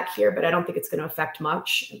tear back here, but I don't think it's going to affect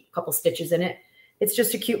much. A couple stitches in it. It's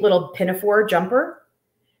just a cute little pinafore jumper.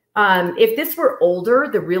 If this were older,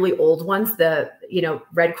 the really old ones, the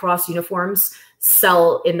Red Cross uniforms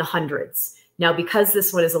sell in the hundreds. Now, because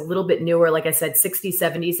this one is a little bit newer, like I said, 60s,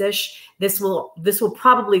 70s-ish, this will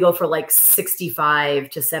probably go for like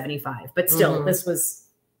 65 to 75. But still, this was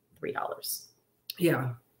 $3. Yeah,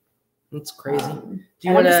 that's crazy. I'm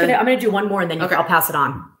gonna do one more, and then I'll pass it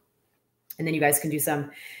on. And then you guys can do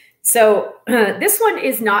some. So this one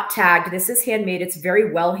is not tagged. This is handmade. It's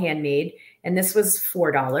very well handmade. And this was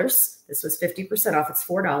 $4. This was 50% off. It's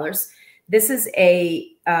 $4. This is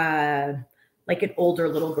a like an older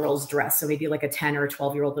little girl's dress. So maybe like a 10 or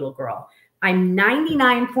 12-year-old little girl. I'm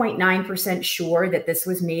 99.9% sure that this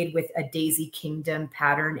was made with a Daisy Kingdom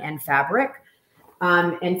pattern and fabric.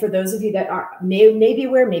 And for those of you that may be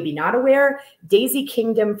aware, maybe not aware, Daisy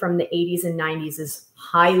Kingdom from the 80s and 90s is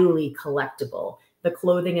highly collectible. The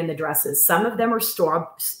clothing and the dresses. Some of them are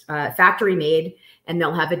factory made, and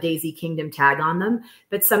they'll have a Daisy Kingdom tag on them.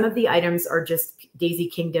 But some of the items are just Daisy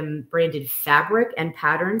Kingdom branded fabric and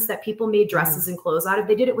patterns that people made dresses and clothes out of.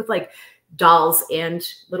 They did it with like dolls and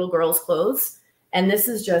little girls' clothes. And this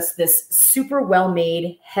is just this super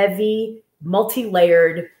well-made, heavy,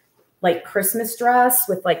 multi-layered, like Christmas dress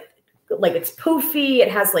with like it's poofy.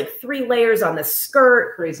 It has like 3 layers on the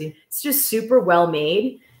skirt. Crazy. It's just super well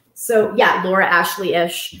made. So yeah, Laura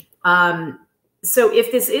Ashley-ish. So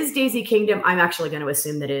if this is Daisy Kingdom, I'm actually going to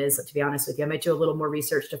assume that it is, to be honest with you. I might do a little more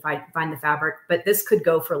research to find the fabric, but this could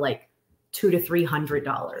go for like $200 to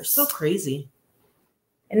 $300. So crazy.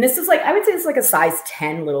 And this is like, I would say it's like a size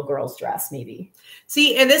 10 little girl's dress, maybe.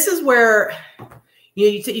 See, and this is where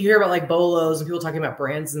you hear about like bolos and people talking about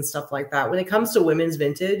brands and stuff like that. When it comes to women's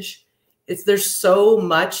vintage, there's so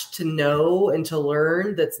much to know and to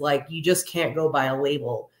learn that's like you just can't go by a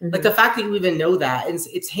label. Like the fact that you even know that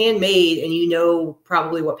it's handmade and you know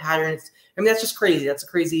probably what patterns. I mean, that's just crazy. That's a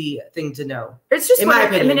crazy thing to know. It's just in my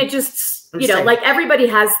opinion. I mean, it just like everybody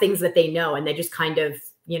has things that they know and they just kind of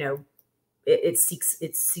it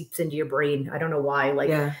seeps into your brain. I don't know why.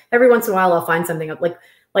 Like every once in a while I'll find something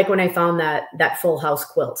like when I found that Full House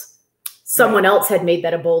quilt. Someone else had made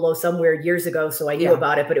that a bolo somewhere years ago, so I knew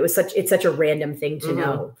about it. But it's such a random thing to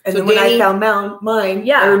know. And then when I found mine,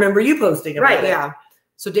 I remember you posting about it. Yeah.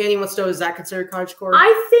 So Danny wants to know, is that considered cottagecore?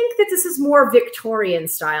 I think that this is more Victorian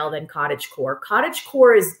style than cottagecore.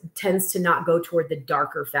 Cottagecore tends to not go toward the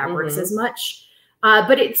darker fabrics as much,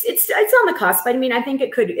 but it's on the cusp. I mean, I think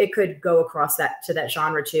it could go across to that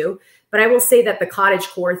genre too. But I will say that the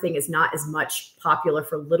cottagecore thing is not as much popular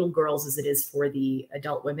for little girls as it is for the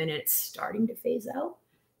adult women. And it's starting to phase out.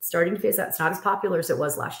 It's not as popular as it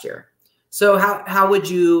was last year. So how would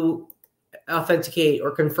you authenticate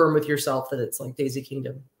or confirm with yourself that it's like Daisy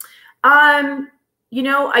Kingdom? I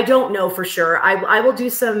don't know for sure. I will do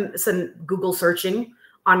some Google searching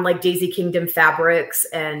on like Daisy Kingdom fabrics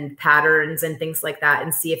and patterns and things like that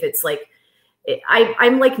and see if it's like,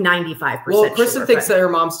 I'm like 95%. Well, Kristen thinks that her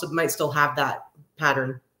mom might still have that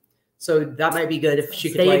pattern. So that might be good if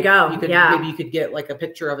she could. There you go. Maybe you could get like a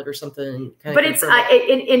picture of it or something. And but it's and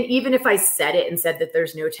even if I said it and said that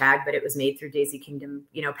there's no tag, but it was made through Daisy Kingdom,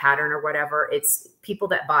 pattern or whatever, it's people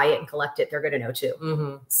that buy it and collect it. They're going to know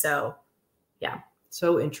too. So, yeah.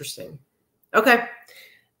 So interesting. Okay.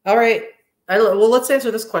 All right. Well, let's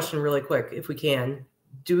answer this question really quick if we can.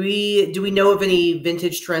 Do we know of any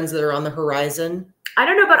vintage trends that are on the horizon? I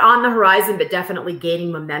don't know about on the horizon, but definitely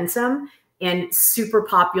gaining momentum and super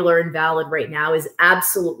popular and valid right now is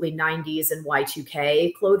absolutely 90s and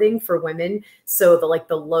Y2K clothing for women. So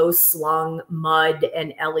the low slung mud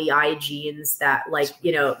and LEI jeans that it's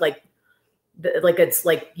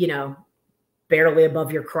barely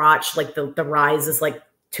above your crotch. Like the rise is like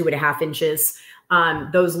 2.5 inches.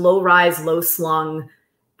 Those low rise, low slung,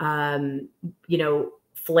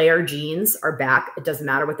 flare jeans are back. It doesn't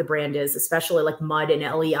matter what the brand is, especially like mud and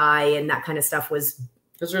LEI and that kind of stuff was.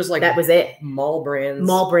 That was it. Mall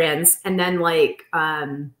brands. And then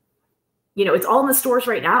you know, it's all in the stores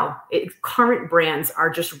right now. Current brands are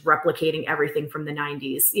just replicating everything from the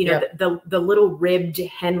 90s. You know, the little ribbed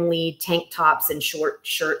Henley tank tops and short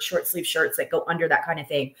sleeve shirts that go under that kind of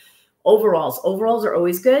thing. Overalls are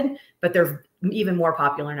always good, but they're even more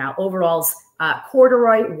popular now. Overalls,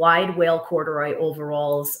 corduroy, wide wale corduroy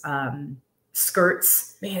overalls,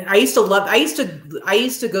 skirts. Man, I used to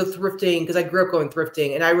go thrifting because I grew up going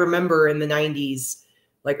thrifting, and I remember in the 90s,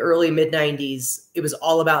 like early mid 90s, it was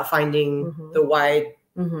all about finding the wide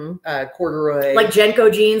corduroy, like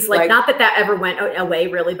Jenko jeans. Like not that ever went away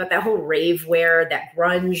really, but that whole rave wear, that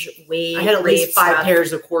grunge wave. I had at least 5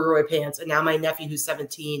 pairs of corduroy pants, and now my nephew, who's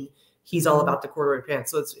 17, he's all about the corduroy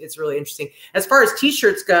pants. So it's really interesting. As far as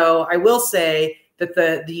t-shirts go, I will say that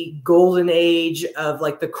the golden age of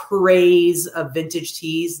like the craze of vintage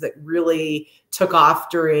tees that really took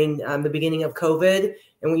off during the beginning of COVID.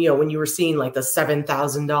 And when you were seeing like the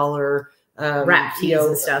 $7,000 wrap tees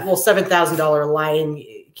and stuff, well, $7,000 Lion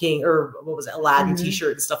King, or what was it, Aladdin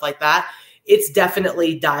t-shirt and stuff like that, it's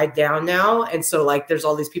definitely died down now. And so like there's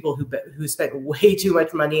all these people who spent way too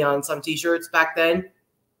much money on some t-shirts back then,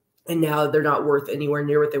 and now they're not worth anywhere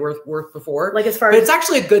near what they were worth before. Like but it's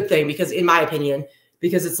actually a good thing, because in my opinion,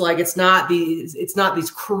 because it's like it's not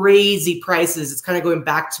these crazy prices. It's kind of going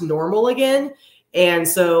back to normal again. And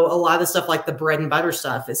so a lot of the stuff, like the bread and butter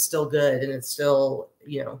stuff, is still good, and it's still,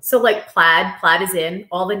 you know. So like plaid is in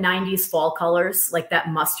all the 90s fall colors, like that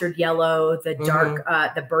mustard yellow, the dark,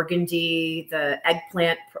 the burgundy, the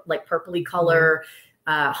eggplant, like purpley color,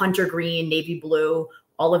 hunter green, navy blue.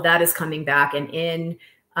 All of that is coming back, and in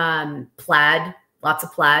plaid, lots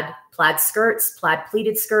of plaid skirts, plaid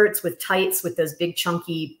pleated skirts with tights, with those big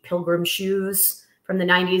chunky pilgrim shoes from the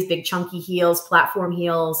 90s, big chunky heels, platform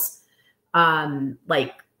heels.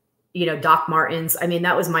 Like, you know, Doc Martens. I mean,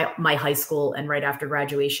 that was my high school, and right after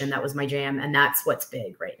graduation, that was my jam, and that's what's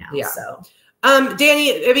big right now. Yeah. So,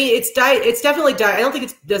 Danny, I mean, it's definitely died. I don't think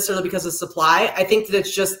it's necessarily because of supply. I think that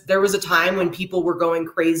it's just there was a time when people were going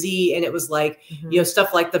crazy, and it was like you know,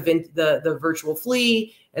 stuff like the virtual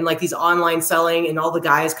flea and like these online selling, and all the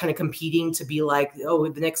guys kind of competing to be like, oh,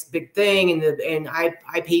 the next big thing, and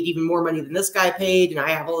I paid even more money than this guy paid, and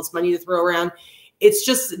I have all this money to throw around. It's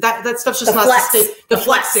just that stuff's just not the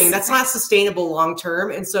flexing. That's not sustainable long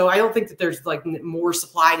term. And so I don't think that there's like more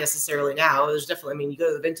supply necessarily now. There's definitely, I mean, you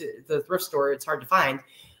go to the thrift store, it's hard to find.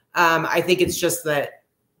 I think it's just that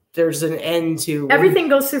there's an end to everything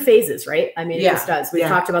goes through phases, right? I mean, it just does. We've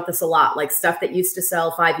talked about this a lot. Like stuff that used to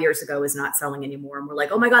sell 5 years ago is not selling anymore. And we're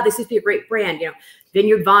like, oh my God, this used to be a great brand. You know,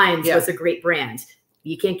 Vineyard Vines was a great brand.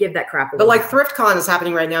 You can't give that crap away. But like ThriftCon is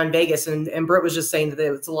happening right now in Vegas, and Britt was just saying that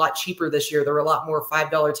it's a lot cheaper this year. There were a lot more $5,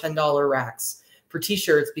 $10 racks for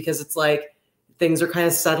t-shirts, because it's like things are kind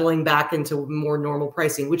of settling back into more normal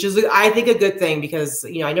pricing, which is, I think, a good thing, because,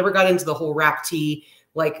 you know, I never got into the whole wrap tee.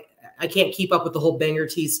 Like, I can't keep up with the whole banger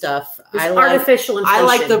tee stuff. Artificial inflation. I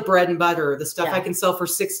like the bread and butter, the stuff I can sell for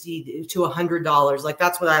 $60 to $100. Like,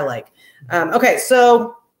 that's what I like. Okay,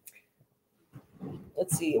 so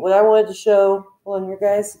let's see what I wanted to show. Hold on here,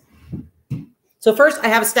 guys. So first, I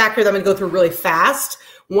have a stack here that I'm going to go through really fast.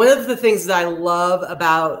 One of the things that I love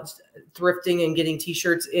about thrifting and getting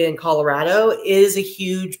t-shirts in Colorado is a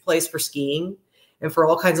huge place for skiing and for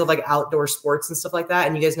all kinds of like outdoor sports and stuff like that.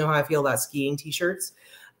 And you guys know how I feel about skiing t-shirts.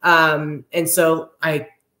 And so I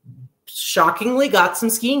shockingly got some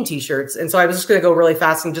skiing t-shirts. And so I was just going to go really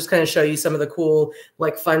fast and just kind of show you some of the cool,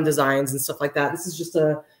 like, fun designs and stuff like that. This is just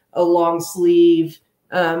a long sleeve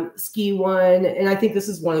ski one, and I think this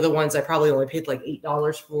is one of the ones I probably only paid like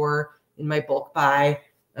 $8 for in my bulk buy.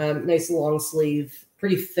 Nice long sleeve,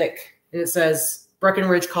 pretty thick, and it says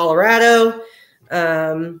Breckenridge, Colorado.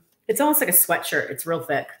 It's almost like a sweatshirt. It's real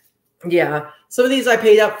thick. Yeah, some of these I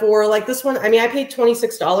paid up for. Like this one, I mean, I paid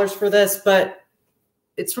 $26 for this, but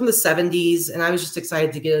it's from the 70s, and I was just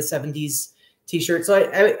excited to get a 70s t-shirt. So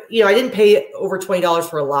I didn't pay over $20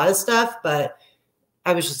 for a lot of stuff, but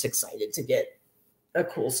I was just excited to get a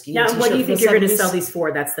cool ski. Now, what do you think you're going to sell these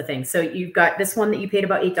for? That's the thing. So you've got this one that you paid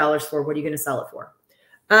about $8 for. What are you going to sell it for?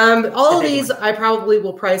 All of these I probably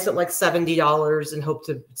will price at like $70 and hope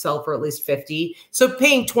to sell for at least $50. So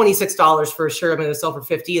paying $26 for a shirt I'm going to sell for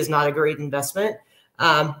 $50 is not a great investment.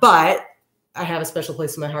 But I have a special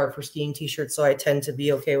place in my heart for skiing t-shirts, so I tend to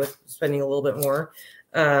be okay with spending a little bit more.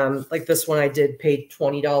 Like this one I did pay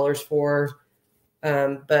 $20 for,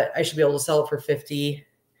 but I should be able to sell it for $50.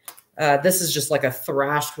 This is just like a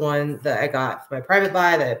thrashed one that I got for my private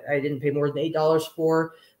buy that I didn't pay more than $8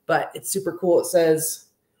 for, but it's super cool. It says,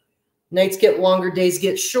 nights get longer, days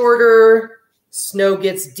get shorter, snow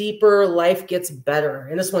gets deeper, life gets better.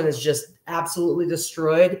 And this one is just absolutely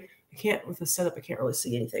destroyed. I can't with the setup. I can't really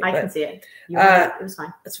see anything. I can see it. It was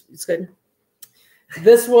fine. It's good.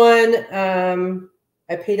 This one,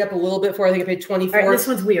 I paid up a little bit for. I think I paid 24. All right, this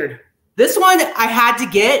one's weird. This one I had to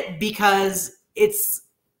get because it's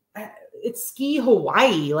ski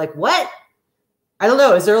Hawaii. Like what? I don't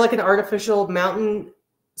know. Is there like an artificial mountain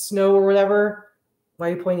snow or whatever? Why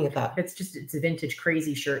are you pointing at that? It's a vintage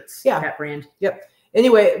crazy shirts. Yeah. That brand. Yep.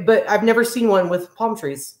 Anyway, but I've never seen one with palm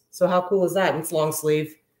trees. So how cool is that? And it's long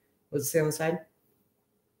sleeve. What's it say on the side?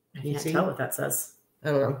 I can't tell what that says.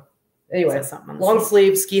 I don't know. Anyway, long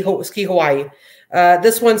sleeve ski Hawaii.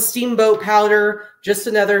 This one's Steamboat Powder. Just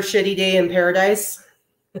another shitty day in paradise.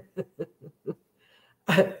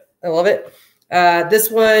 I love it.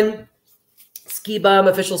 This one, Ski Bum,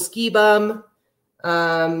 official Ski Bum.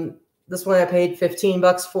 This one I paid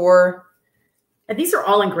 $15 for. And these are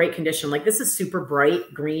all in great condition. Like this is super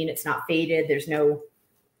bright green. It's not faded. There's no.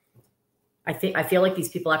 I feel like these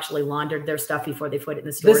people actually laundered their stuff before they put it in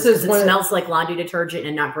the stores. It smells like laundry detergent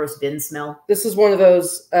and not gross bin smell. This is one of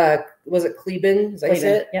those. Was it Kleben? Is that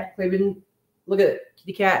it? Yeah, Kleben. Look at it,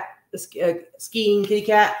 kitty cat, skiing kitty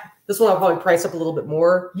cat. This one I'll probably price up a little bit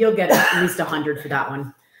more. You'll get at least 100 for that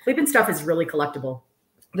one. Kleben stuff is really collectible.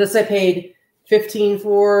 This I paid $15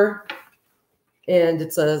 for, and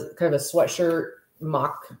it's a kind of a sweatshirt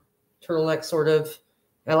mock turtleneck sort of.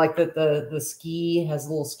 I like that the ski has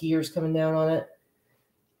little skiers coming down on it.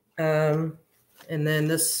 And then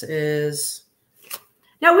this is.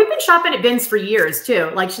 Now we've been shopping at bins for years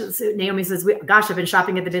too. Like Naomi says, gosh, I've been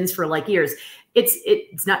shopping at the bins for like years.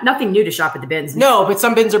 It's not nothing new to shop at the bins. No, but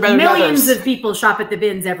some bins are better than others. Millions of people shop at the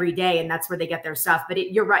bins every day, and that's where they get their stuff.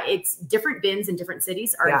 But you're right; it's different bins in different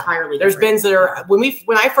cities are entirely There's different. bins that are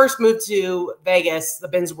when I first moved to Vegas, the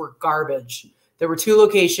bins were garbage. There were 2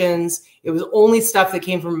 locations. It was only stuff that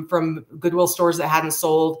came from Goodwill stores that hadn't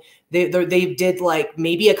sold. They did like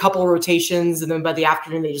maybe a couple of rotations, and then by the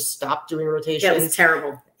afternoon they just stopped doing rotations. Yeah, it was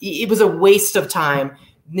terrible. It was a waste of time.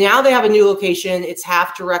 Now they have a new location. It's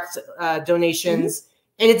half direct donations,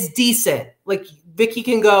 and it's decent. Like Vicky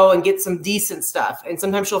can go and get some decent stuff, and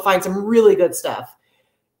sometimes she'll find some really good stuff.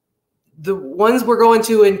 The ones we're going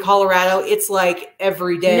to in Colorado, it's like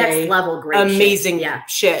every day, next level, great, amazing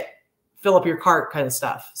shit. Fill up your cart kind of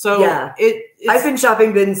stuff. So yeah, I've been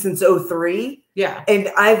shopping bins since 2003. Yeah,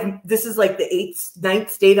 and this is like the 9th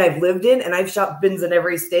state I've lived in, and I've shopped bins in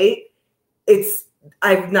every state.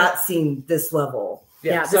 I've not seen this level.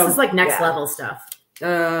 Yeah, this is like next level stuff.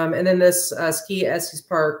 And then this ski Estes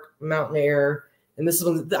Park Mountain Air, and this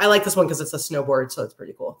is I like this one because it's a snowboard, so it's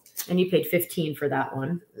pretty cool. And you paid $15 for that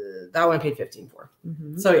one. That one I paid $15 for.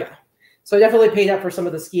 So yeah, so I definitely paid up for some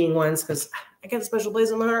of the skiing ones because I got a special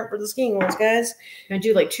place in my heart for the skiing ones, guys. I'm gonna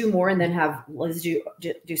do like 2 more and then have Liz do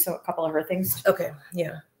a couple of her things. Okay,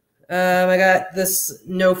 yeah. I got this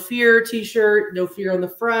No Fear t-shirt, No Fear on the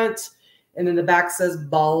front, and then the back says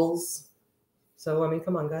balls. So I mean,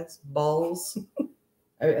 come on, guys, balls.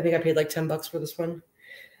 I think I paid like $10 for this one.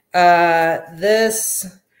 This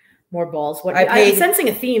more balls. I'm sensing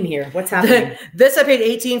a theme here. What's happening? This I paid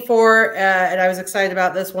 $18 for, and I was excited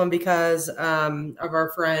about this one because of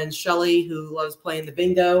our friend Shelly, who loves playing the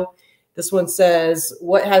bingo. This one says,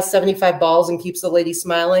 "What has 75 balls and keeps the lady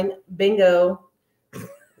smiling?" Bingo.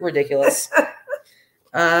 Ridiculous.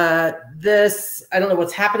 This, I don't know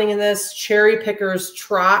what's happening in this. Cherry Pickers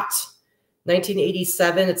Trot,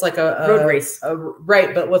 1987. It's like a road race.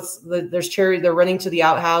 Right, but there's cherry. They're running to the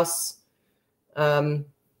outhouse.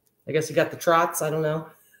 I guess you got the trots. I don't know.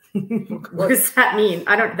 What does that mean?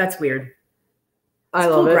 That's weird. I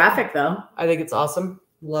love it. Graphic though. I think it's awesome.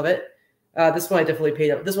 Love it. This one I definitely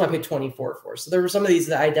paid up. This one I paid $24 for. So there were some of these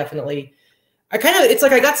that it's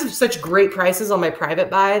like I got such great prices on my private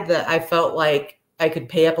buy that I felt like I could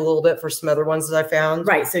pay up a little bit for some other ones that I found.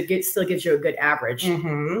 Right. So it still gives you a good average.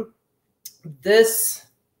 This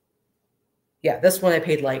one I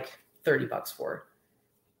paid like $30 for.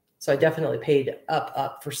 So I definitely paid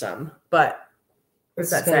up for some, but what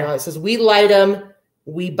does that say? It says, "We light them,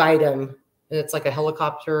 we bite them." And it's like a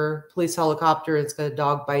helicopter, police helicopter. It's got a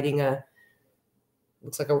dog biting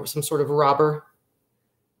looks like some sort of robber.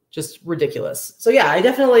 Just ridiculous. So yeah,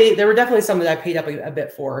 there were definitely some that I paid up a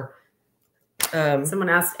bit for. Someone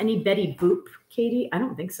asked, any Betty Boop, Katie? I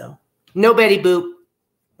don't think so. No Betty Boop.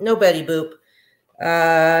 No Betty Boop.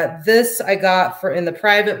 This I got in the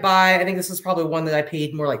private buy. I think this is probably one that I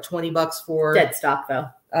paid more like $20 for. Dead stock though.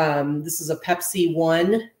 This is a Pepsi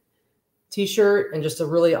One t-shirt and just a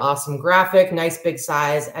really awesome graphic. Nice big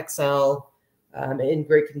size, XL, in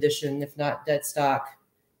great condition, if not dead stock.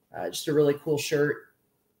 Just a really cool shirt.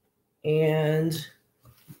 And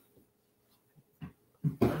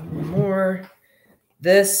one more.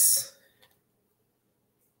 This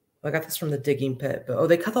I got this from the digging pit, but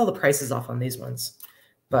they cut all the prices off on these ones.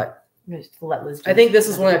 But I think this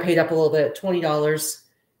is one I paid up a little bit, $20.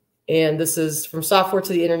 And this is from Software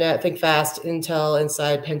to the Internet, Think Fast, Intel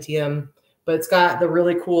Inside Pentium. But it's got the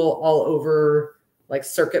really cool all over like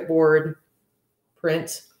circuit board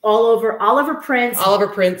print. Oliver Prince.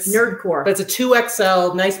 Nerdcore. But it's a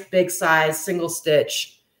 2XL, nice big size, single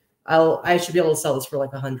stitch. I should be able to sell this for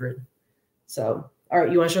like 100. So, all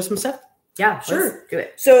right, you want to show some stuff? Yeah, sure. Do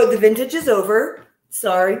it. So the vintage is over.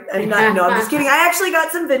 Sorry, I'm just kidding. I actually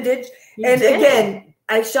got some vintage, again,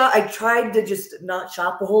 I tried to just not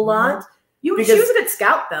shop a whole lot. She was a good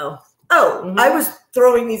scout, though. Oh, I was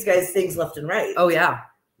throwing these guys things left and right. Oh yeah.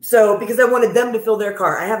 So because I wanted them to fill their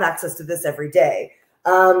car, I have access to this every day.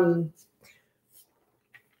 Not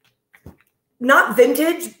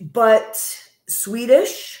vintage, but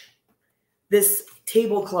Swedish. This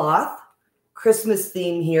tablecloth, Christmas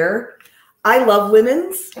theme here. I love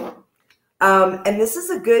linens. And this was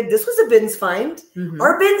a bins find.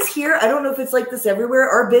 Our bins here, I don't know if it's like this everywhere.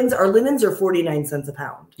 Our linens are 49 cents a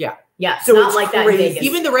pound. Yeah. Yeah. So it's not like that in Vegas.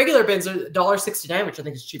 Even the regular bins are $1.69, which I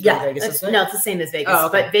think is cheaper than Vegas. Isn't it? No, it's the same as Vegas. Oh,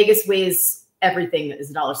 okay. But Vegas weighs everything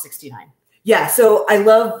is $1.69. Yeah. So I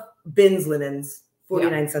love bins linens,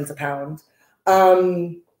 49 cents a pound.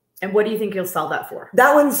 And what do you think you'll sell that for?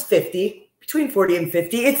 That one's 50. Between 40 and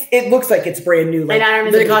 50. It looks like it's brand new. Like,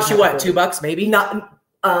 did it cost you what, $2 maybe? Not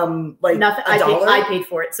like nothing. I paid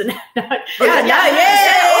for it. So yeah. Oh,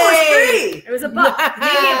 it's free. It was $1. Maybe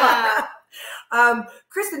 $1.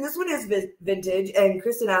 Kristen, this one is vintage, and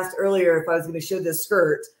Kristen asked earlier if I was going to show this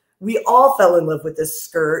skirt. We all fell in love with this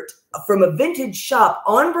skirt from a vintage shop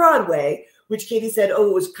on Broadway, which Katie said, oh,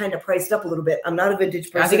 it was kind of priced up a little bit. I'm not a vintage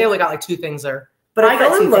person. I think I only got like 2 things there. But I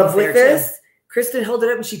fell in love with this. Kristen held it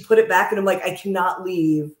up and she put it back, and I'm like, I cannot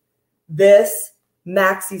leave this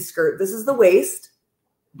maxi skirt. This is the waist.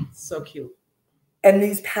 So cute. And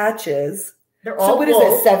these patches. They're all what wool.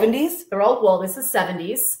 Is it, 70s? They're all wool. This is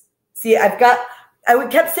 70s. See, I kept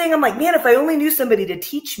saying, I'm like, man, if I only knew somebody to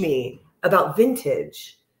teach me about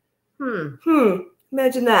vintage.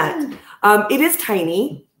 Imagine that. It is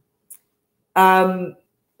tiny. It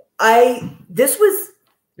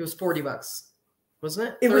was $40. Wasn't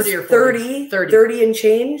it? It was 30 and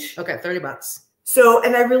change. Okay, $30. So,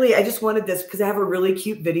 and I just wanted this because I have a really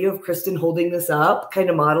cute video of Kristen holding this up, kind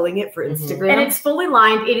of modeling it for Instagram. And it's fully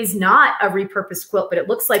lined. It is not a repurposed quilt, but it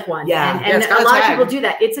looks like one. Yeah. And a lot of people do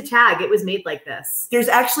that. It's a tag. It was made like this. There's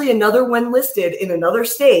actually another one listed in another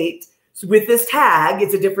state with this tag.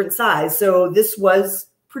 It's a different size. So this was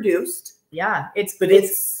produced. Yeah.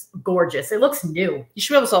 It's gorgeous. It looks new. You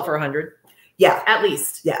should be able to sell for 100. Yeah. At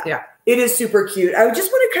least. Yeah. Yeah. It is super cute. I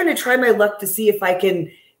just want to kind of try my luck to see if I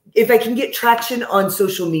can get traction on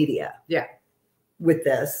social media. Yeah. With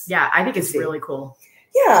this. Yeah, I think it's really cool.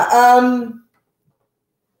 Yeah.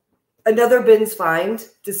 Another bins find.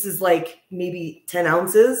 This is like maybe 10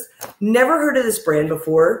 ounces. Never heard of this brand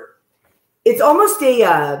before. It's almost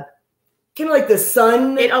a kind of like the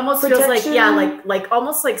sun. It almost protection. feels like like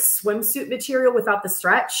almost like swimsuit material without the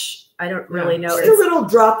stretch. I don't really know. Just a little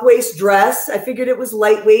drop waist dress. I figured it was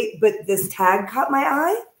lightweight, but this tag caught my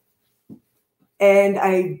eye. And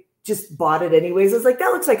I just bought it anyways. I was like, that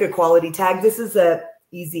looks like a quality tag. This is a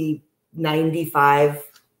easy 95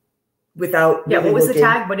 without. Yeah, what was the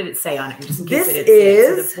tag? What did it say on it? Just in case this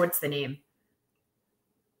is. What's the name?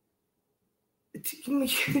 Can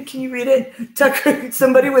you read it? Tucker,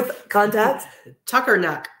 somebody with contacts.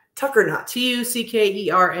 Tuckernuck. Tuckernuck.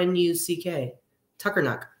 Tuckernuck.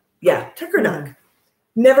 Tuckernuck. Yeah, Tuckernuck.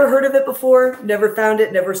 Never heard of it before. Never found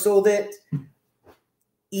it. Never sold it.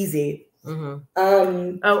 Easy.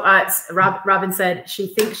 Robin said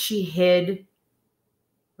she thinks she hid.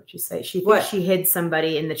 What'd you say? She thinks she hid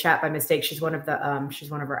somebody in the chat by mistake. She's one of the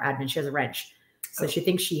she's one of our admins. She has a wrench, so she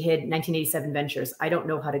thinks she hid 1987 Ventures. I don't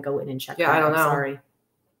know how to go in and check. Yeah, that. I don't know. Sorry.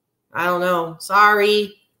 I don't know.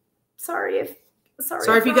 Sorry if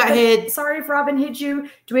you got hid. Sorry if Robin hid you.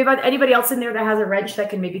 Do we have anybody else in there that has a wrench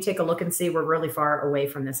that can maybe take a look and see? We're really far away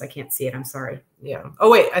from this. I can't see it. I'm sorry. Yeah.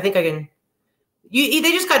 Oh wait, I think I can. They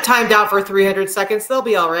just got timed out for 300 seconds. They'll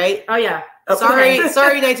be all right. Oh yeah. Sorry,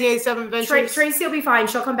 1987 Ventures. Tracy will be fine.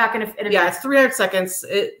 She'll come back in a minute. Yeah, it's 300 seconds.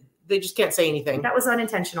 They just can't say anything. That was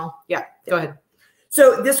unintentional. Yeah, go ahead.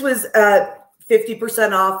 So this was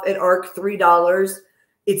 50% off at ARC, $3.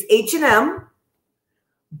 It's H&M,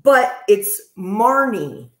 but it's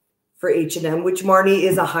Marni for H&M, which Marni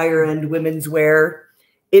is a higher end women's wear.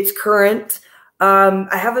 It's current.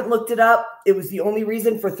 I haven't looked it up. It was the only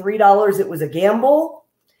reason for $3. It was a gamble,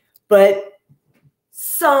 but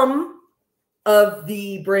some of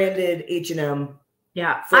the branded H&M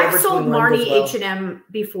Yeah, I've sold Marnie H&M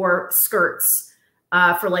before skirts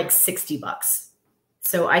for like $60.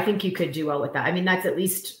 So I think you could do well with that. I mean, that's at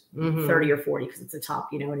least 30 or 40 because it's a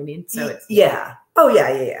top, you know what I mean? So it's Oh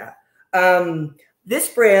yeah. This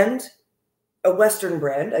brand, a Western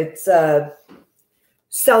brand, it's a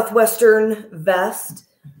Southwestern vest,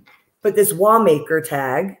 but this Wamaker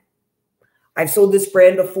tag. I've sold this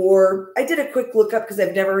brand before. I did a quick look up because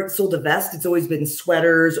I've never sold a vest. It's always been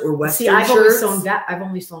sweaters or Western shirts. I've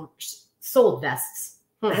only sold vests.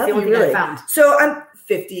 That's the only thing I found. So I'm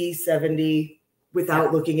 50, 70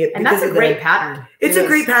 without looking at. And that's a great pattern. It's a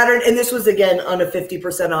great pattern. And this was, again, on a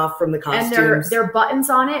 50% off from the costumes. And their buttons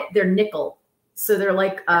on it, they're nickel. So they're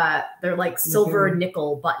like silver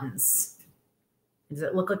nickel buttons. Does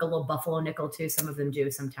it look like a little buffalo nickel too? Some of them do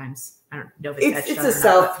sometimes. I don't know if it's a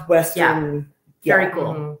Southwestern. Very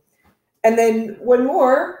cool. And then one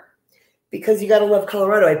more, because you got to love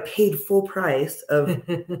Colorado. I paid full price of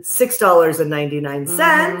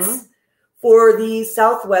 $6.99 for the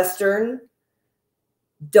Southwestern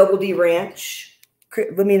Double D Ranch.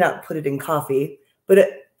 Let me not put it in coffee, but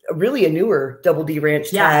really a newer Double D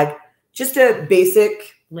Ranch tag. Just a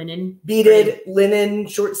basic beaded linen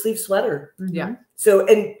short sleeve sweater. Yeah. So,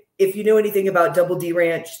 and if you know anything about Double D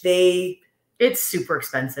Ranch, it's super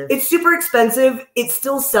expensive. It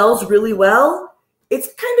still sells really well.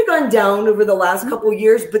 It's kind of gone down over the last couple of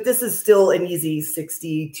years, but this is still an easy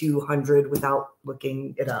 60 to 100 without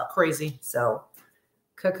looking it up. Crazy. So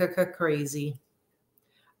crazy.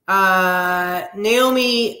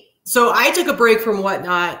 Naomi, so I took a break from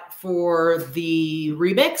Whatnot for the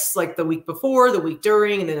remix, like the week before, the week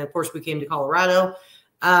during, and then of course we came to Colorado.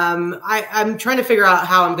 I'm trying to figure out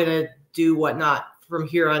how I'm going to do Whatnot from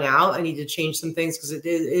here on out. I need to change some things because it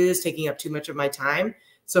is taking up too much of my time.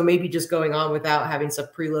 So maybe just going on without having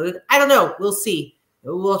stuff preloaded. I don't know. We'll see.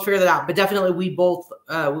 We'll figure that out. But definitely we both,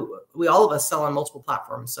 we all of us sell on multiple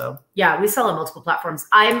platforms. So yeah, we sell on multiple platforms.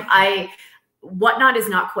 Whatnot is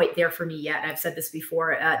not quite there for me yet. I've said this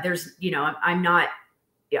before. I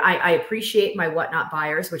appreciate my Whatnot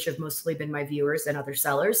buyers, which have mostly been my viewers and other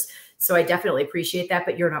sellers. So I definitely appreciate that,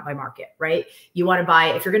 but you're not my market, right? You want to buy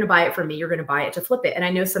it. If you're going to buy it from me, you're going to buy it to flip it. And I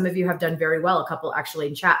know some of you have done very well. A couple actually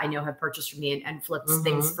in chat, I know have purchased from me and flipped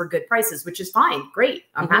things for good prices, which is fine. Great.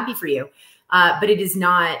 I'm happy for you. But it is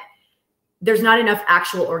not, there's not enough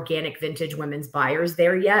actual organic vintage women's buyers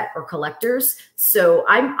there yet or collectors. So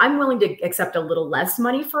I'm willing to accept a little less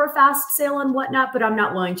money for a fast sale and Whatnot, but I'm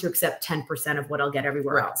not willing to accept 10% of what I'll get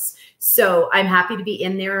everywhere else. So I'm happy to be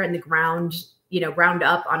in there in the ground, ground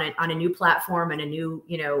up on a new platform and a new,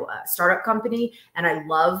 startup company. And I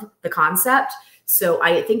love the concept. So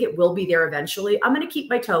I think it will be there eventually. I'm going to keep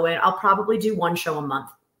my toe in. I'll probably do one show a month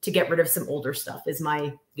to get rid of some older stuff is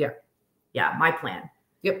my, my plan.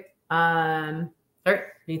 Yep. All right.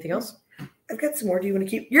 Anything else? I've got some more. Do you want to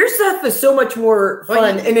keep? Your stuff is so much more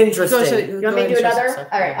fun and interesting. You want me to do another?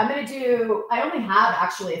 All right. I'm going to do, I only have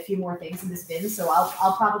actually a few more things in this bin. So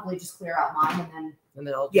I'll probably just clear out mine and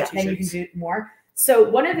then I'll do then you can do more. So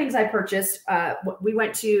one of the things I purchased, we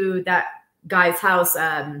went to that guy's house,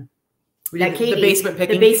 Katy,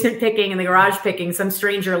 the basement picking and the garage picking, some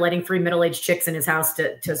stranger letting 3 middle-aged chicks in his house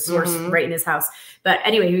to source right in his house. But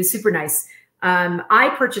anyway, he was super nice.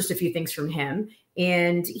 I purchased a few things from him,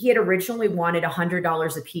 and he had originally wanted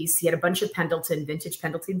 $100 a piece. He had a bunch of vintage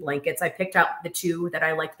Pendleton blankets. I picked out the two that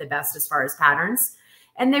I liked the best as far as patterns.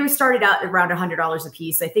 And they started out around $100 a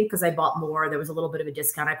piece. I think because I bought more, there was a little bit of a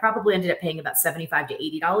discount. I probably ended up paying about $75 to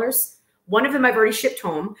 $80. One of them I've already shipped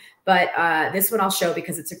home, but this one I'll show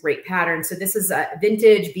because it's a great pattern. So this is a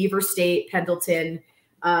vintage Beaver State Pendleton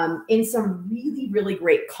in some really, really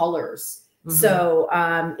great colors. So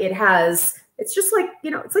it's just like,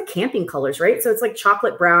 it's like camping colors, right? So it's like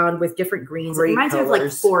chocolate brown with different greens. It reminds me of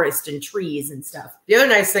like forest and trees and stuff. The other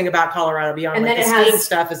nice thing about Colorado beyond like the skiing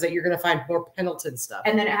stuff is that you're going to find more Pendleton stuff.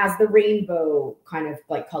 And then it has the rainbow kind of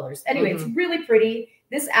like colors. Anyway, it's really pretty.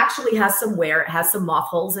 This actually has some wear. It has some moth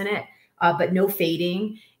holes in it, but no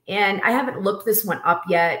fading. And I haven't looked this one up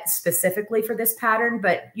yet specifically for this pattern,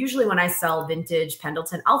 but usually when I sell vintage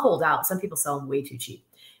Pendleton, I'll hold out. Some people sell them way too cheap.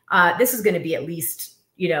 This is going to be at least,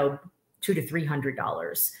 $200 to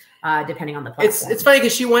 $300, depending on the platform. It's funny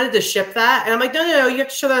because she wanted to ship that, and I'm like, no, you have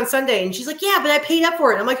to show that on Sunday. And she's like, yeah, but I paid up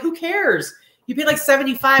for it. And I'm like, who cares? You paid like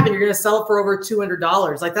 $75, and you're going to sell it for over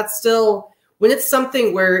 $200. Like that's still when it's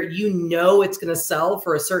something where it's going to sell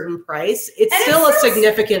for a certain price. It's still a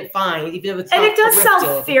significant find, even if it's not it does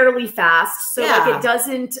sell fairly fast. So yeah. like it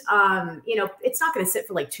doesn't, it's not going to sit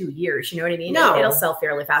for like 2 years. You know what I mean? No, it'll sell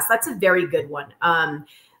fairly fast. That's a very good one.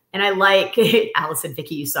 And I like Allison,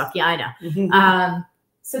 Vicky, you suck. Yeah, I know.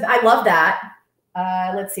 So I love that.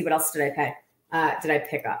 Let's see, what else did I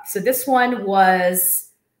pick up? So this one was.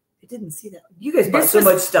 I didn't see that. You guys bought so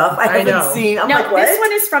much stuff. I haven't seen. I'm like, what? This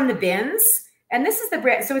one is from the bins, and this is the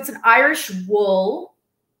brand. So it's an Irish wool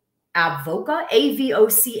Avoca,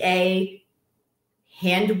 AVOCA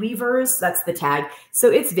hand weavers. That's the tag. So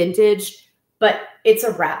it's vintage, but it's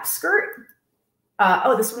a wrap skirt.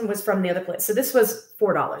 Oh, this one was from the other place. So this was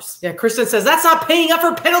 $4. Yeah, Kristen says that's not paying up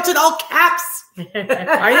for Pendleton, all caps.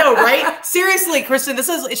 I know, right? Seriously, Kristen,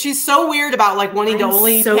 she's so weird about like wanting to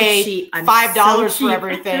only pay $5 for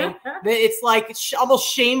everything. It's like almost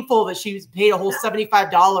shameful that she's paid a whole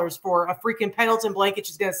 $75 for a freaking Pendleton blanket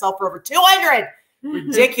she's going to sell for over $200.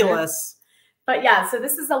 Ridiculous. But yeah, so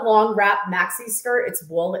this is a long wrap maxi skirt. It's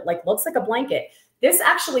wool. It like looks like a blanket. This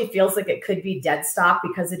actually feels like it could be dead stock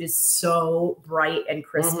because it is so bright and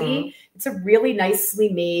crispy. It's a really nicely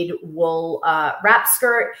made wool wrap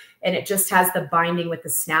skirt, and it just has the binding with the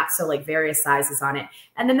snap, so like various sizes on it.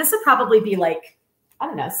 And then this would probably be like, I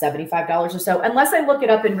don't know, $75 or so, unless I look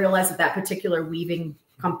it up and realize that that particular weaving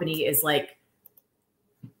company is like,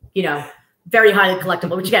 you know, very highly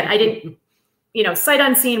collectible, which again, I didn't, you know, sight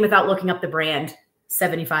unseen without looking up the brand,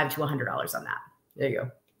 $75 to $100 on that. There you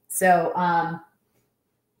go. So,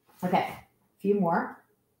 okay, a few more.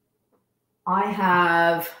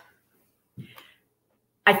 I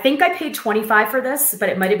think I paid $25 for this, but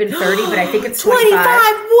it might have been $30, but I think it's $25.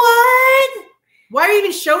 What? Why are you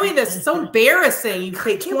even showing this? It's so embarrassing. You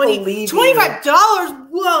paid $25.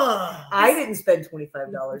 Whoa. I didn't spend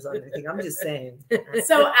 $25 on anything. I'm just saying.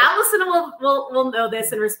 So Allison will know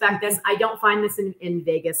this and respect this. I don't find this in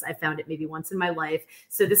Vegas. I found it maybe once in my life.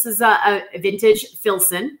 So this is a vintage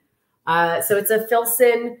Filson. So it's a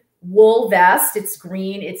Filson wool vest. It's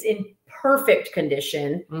green. It's in perfect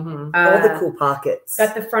condition. All the cool pockets.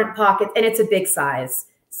 Got the front pocket, and it's a big size.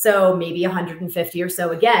 So maybe 150 or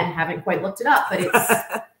so. Again, haven't quite looked it up, but it's.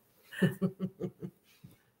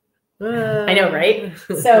 I know, right?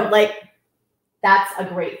 So like, that's a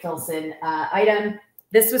great Filson item.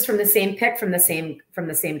 This was from the same pick from the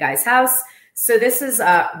same guy's house. So this is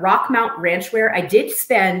Rockmount Ranchwear. I did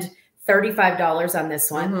spend $35 on this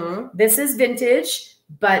one. This is vintage,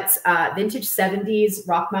 but vintage 70s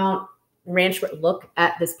Rockmount Ranchwear. Look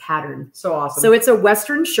at this pattern. So awesome. So it's a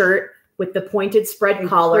Western shirt with the pointed spread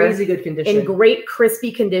collar. Crazy good condition. In great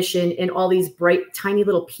crispy condition, in all these bright, tiny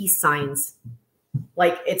little peace signs.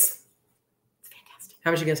 Like it's fantastic.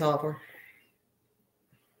 How much are you going to sell it for?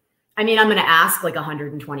 I mean, I'm going to ask like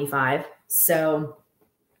 125. So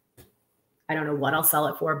I don't know what I'll sell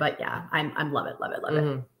it for, but yeah, I'm love it. Let's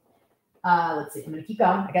see. I'm going to keep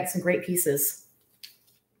going. I got some great pieces.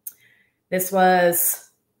 That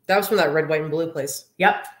was from that red, white, and blue place.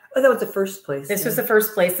 Yep. Oh, that was the first place. This was the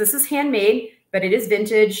first place. This is handmade, but it is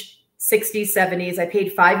vintage 60s, 70s. I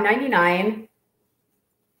paid $5.99.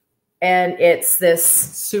 And it's this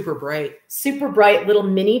super bright little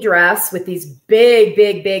mini dress with these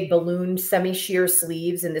big ballooned semi-sheer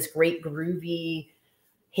sleeves and this great groovy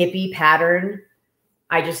hippie pattern.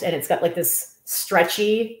 And it's got like this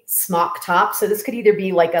stretchy smock top. So this could either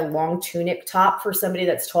be like a long tunic top for somebody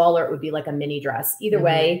that's tall, or it would be like a mini dress. Either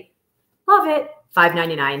way, love it.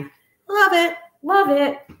 $5.99. Love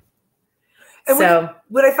it. And so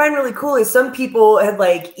what I find really cool is some people had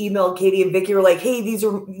like emailed Katy and Vikki, were like, hey, these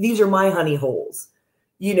are my honey holes,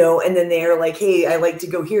 you know, and then they're like, hey, I like to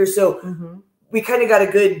go here. So we kind of got a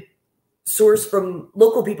good source from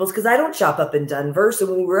local peoples, because I don't shop up in Denver. So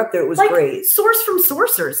when we were up there, it was like great. Source from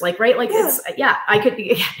sourcers, like, right? Like I could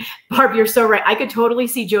be, Barb, you're so right. I could totally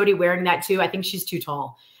see Jody wearing that too. I think she's too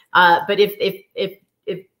tall. But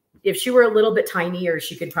if she were a little bit tinier,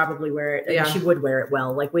 she could probably wear it. Yeah. She would wear it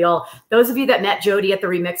well. Like those of you that met Jody at the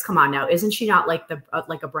remix, come on now. Isn't she not like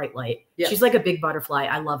like a bright light? Yeah. She's like a big butterfly.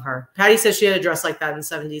 I love her. Patty says she had a dress like that in the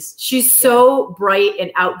 70s. She's so bright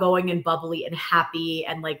and outgoing and bubbly and happy,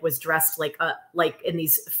 and like was dressed like in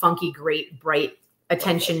these funky, great, bright,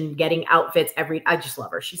 attention getting outfits. I just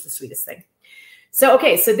love her. She's the sweetest thing. So,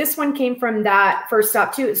 okay. So this one came from that first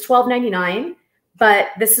stop too. It's $12.99. But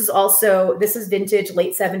this is vintage,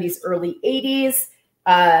 late 70s, early 80s,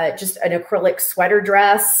 just an acrylic sweater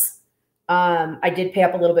dress. I did pay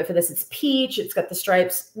up a little bit for this. It's peach. It's got the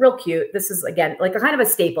stripes. Real cute. This is, again, like a kind of a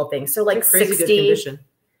staple thing. So like 60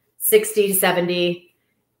 to 70.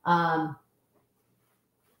 All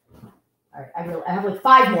right, I have like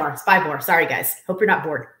five more. Sorry, guys. Hope you're not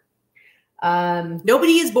bored.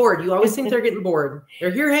 Nobody is bored. You always think they're getting bored.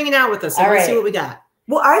 They're here hanging out with us. So let's see what we got.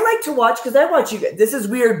 Well, I like to watch because I watch you. This is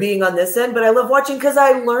weird being on this end, but I love watching because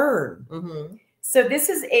I learn. So this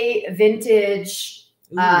is a vintage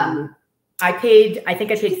I think I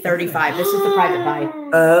paid 35. This is the private buy.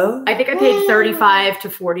 Oh. I think I paid $35 to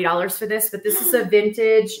 $40 for this, but this is a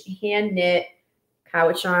vintage hand knit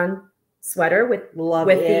Cowichan sweater with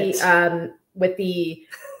the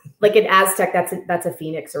like an Aztec. That's a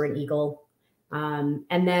phoenix or an eagle, and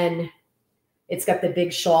then it's got the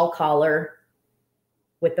big shawl collar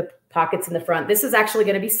with the pockets in the front. This is actually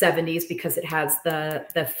going to be 70s because it has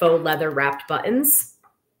the faux leather wrapped buttons.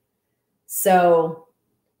 So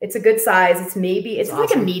it's a good size. It's awesome.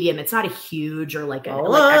 Like a medium. It's not a huge or like a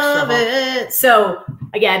extra it. So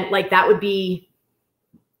again, like that would be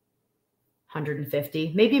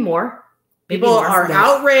 150, maybe more. People are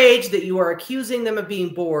outraged that you are accusing them of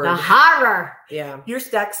being bored. The horror. Yeah. You're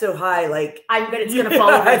stacked so high, like it's gonna fall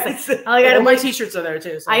over. My t-shirts are there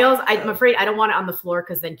too. So. I'm afraid I don't want it on the floor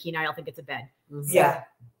because then Kenai will think it's a bed. Mm-hmm. Yeah.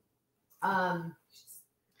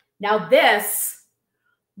 Now this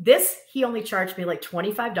he only charged me like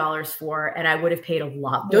 $25 for, and I would have paid a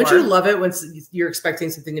lot more. Don't you love it when you're expecting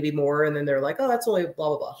something to be more and then they're like, oh, that's only blah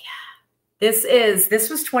blah blah. Yeah. This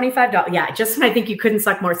was $25. Yeah, just when I think you couldn't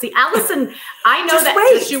suck more. See, Allison, I know just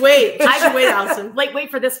wait, Allison. Like, wait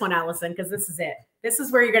for this one, Allison, because this is it. This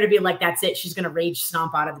is where you're going to be like, that's it. She's going to rage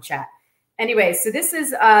stomp out of the chat. Anyway, so this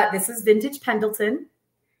is vintage Pendleton.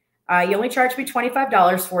 You only charged me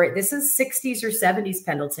 $25 for it. This is 60s or 70s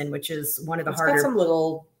Pendleton, which is one of the harder. Got some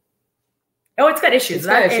little. Oh, it's got issues.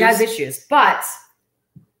 It has issues, but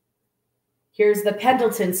here's the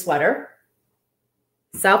Pendleton sweater.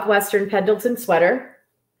 Southwestern Pendleton sweater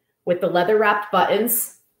with the leather wrapped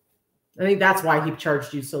buttons. I think that's why he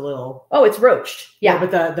charged you so little. Oh, it's roached. Yeah,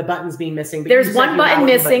 but the buttons being missing. But there's one button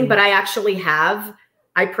missing, but I actually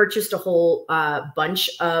I purchased a whole bunch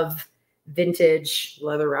of vintage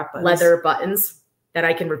leather buttons that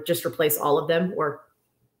I can just replace all of them, or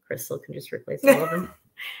Crystal can just replace all of them.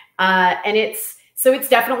 And it's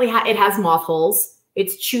definitely it has moth holes.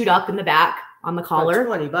 It's chewed up in the back. On the collar,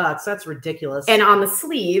 $20. That's ridiculous. And on the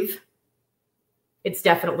sleeve, it's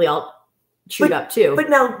definitely all chewed up too.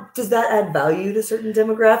 But now, does that add value to certain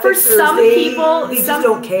demographics? For some people, they just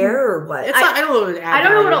don't care, or what? I don't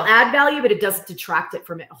know what it'll add value, but it doesn't detract it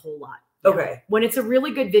from it a whole lot. Okay. When it's a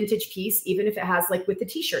really good vintage piece, even if it has like with the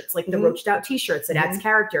t-shirts, like the roached out t-shirts, it adds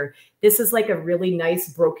character. This is like a really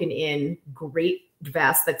nice broken in, great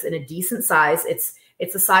vest that's in a decent size.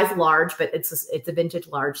 It's a size large, but it's a vintage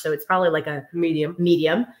large. So it's probably like a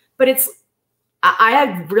medium, but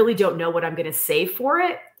I really don't know what I'm going to say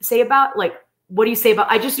about, like, what do you say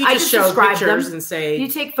about, I just show describe pictures them and say, you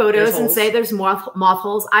take photos and say there's moth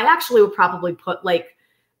holes. I actually would probably put like,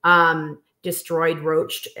 destroyed,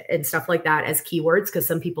 roached and stuff like that as keywords, because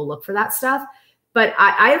some people look for that stuff. But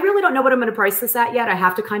I really don't know what I'm going to price this at yet. I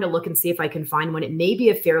have to kind of look and see if I can find one. It may be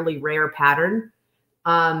a fairly rare pattern.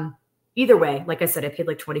 Either way, like I said, I paid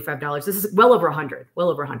like $25. This is well over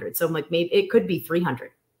 100. So I'm like, maybe it could be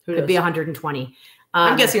 300. Could be 120.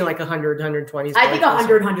 I'm guessing like 100, 120. I think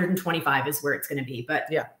 100, 125 is where it's going to be. But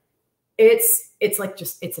yeah, it's like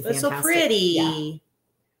it's a fantastic. It's so pretty. Yeah.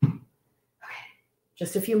 Okay.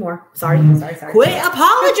 Just a few more. Sorry. Quit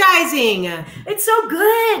apologizing. It's so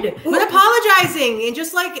good. Quit apologizing. And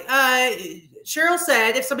just like Cheryl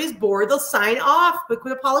said, if somebody's bored, they'll sign off, but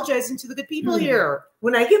quit apologizing to the good people here.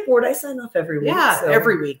 When I get bored, I sign off every week. Yeah,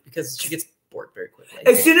 every week, because she gets bored very quickly.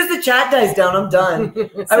 As soon as the chat dies down, I'm done.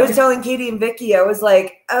 I was telling Katy and Vikki, I was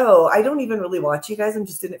like, oh, I don't even really watch you guys. I'm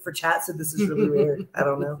just in it for chat, so this is really weird. I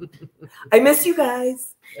don't know. I miss you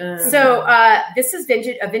guys. So this is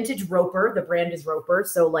a vintage Roper. The brand is Roper.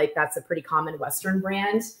 So like that's a pretty common Western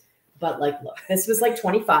brand. But like, look, this was like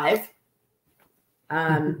 $25.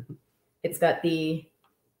 It's got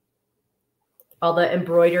all the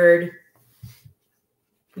embroidered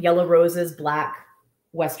yellow roses, black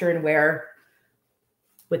Western wear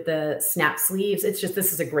with the snap sleeves. This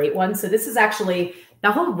is a great one. So this is actually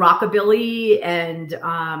the whole rockabilly and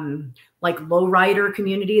like lowrider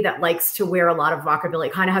community that likes to wear a lot of rockabilly.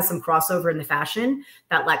 It kind of has some crossover in the fashion,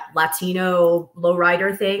 that like Latino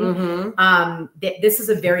lowrider thing. This is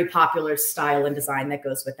a very popular style and design that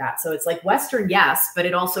goes with that. So it's like Western, yes, but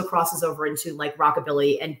it also crosses over into like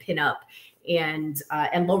rockabilly and pinup and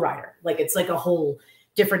lowrider. Like it's like a whole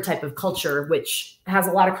different type of culture, which has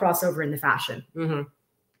a lot of crossover in the fashion.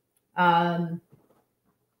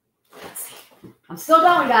 Let's see. I'm still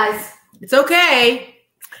going, guys. It's okay.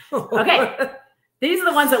 Okay. These are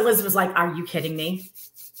the ones that Liz was like, are you kidding me?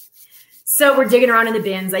 So we're digging around in the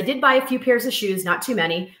bins. I did buy a few pairs of shoes, not too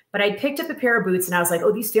many, but I picked up a pair of boots and I was like,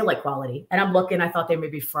 oh, these feel like quality. And I'm looking, I thought they may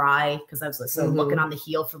be Fry because I was looking on the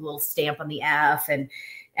heel for the little stamp on the F. And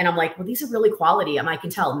And I'm like, well, these are really quality. I can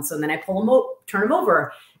tell. And so then I pull them, turn them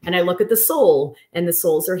over, and I look at the sole, and the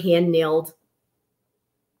soles are hand nailed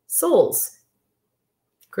soles.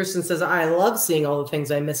 Kristen says, I love seeing all the things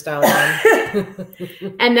I missed out on.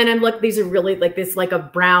 And then I'm like, these are really like this, like a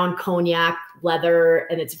brown cognac leather,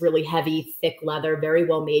 and it's really heavy, thick leather, very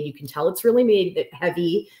well made. You can tell it's really made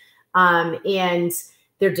heavy. And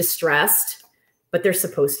they're distressed, but they're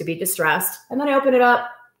supposed to be distressed. And then I open it up.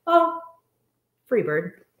 Oh,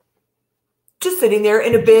 Freebird. Just sitting there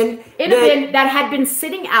in a bin. In a bin that had been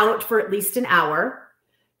sitting out for at least an hour.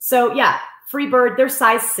 So yeah, Freebird, they're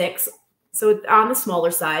size 6. So it's on the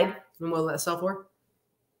smaller side. And what will that sell for?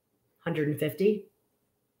 $150.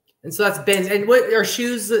 And so that's bins. And what are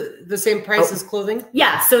shoes the same price as clothing?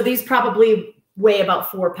 Yeah. So these probably weigh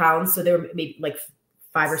about 4 pounds. So they were maybe like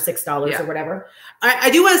 $5 or $6 or whatever.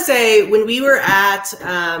 I do want to say, when we were at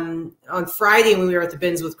on Friday, when we were at the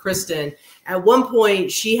bins with Kristen, at one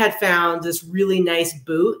point she had found this really nice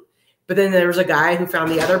boot, but then there was a guy who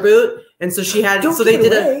found the other boot, and so she had. So they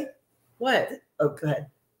did what? Oh, go ahead.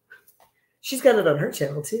 She's got it on her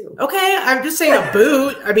channel too. Okay, I'm just saying a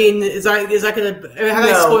boot. I mean, is that going to have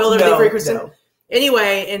I spoiled everything for you, Kristen? No.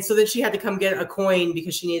 Anyway, and so then she had to come get a coin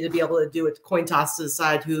because she needed to be able to do a coin toss to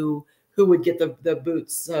decide who would get the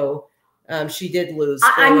boots. So she did lose.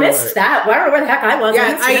 I missed that. I don't know where the heck I was.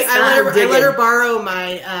 Yeah, I let her borrow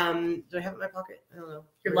my. Do I have it in my pocket? I don't know.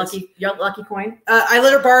 Your lucky coin. I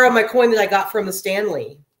let her borrow my coin that I got from the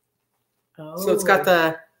Stanley. Oh. So it's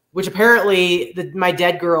got which apparently my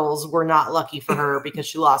dead girls were not lucky for her because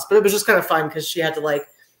she lost. But it was just kind of fun because she had to like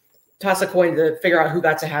toss a coin to figure out who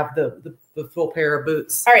got to have the full pair of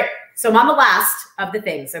boots. All right. So I'm on the last of the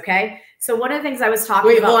things. Okay. So one of the things I was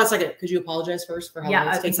talking about. Wait, hold on a second. Could you apologize first for how long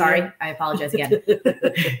it's taking? Sorry. I apologize again.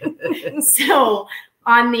 So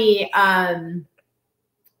on the,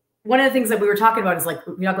 one of the things that we were talking about is like,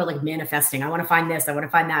 we talk about like manifesting. I want to find this. I want to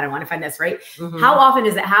find that. I want to find this, right? Mm-hmm. How often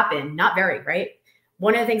does it happen? Not very, right?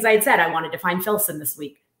 One of the things I had said, I wanted to find Filson this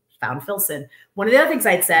week. Found Filson. One of the other things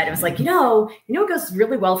I'd said, I was like, it goes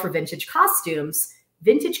really well for vintage costumes,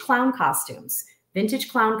 vintage clown costumes. Vintage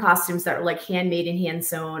clown costumes that are like handmade and hand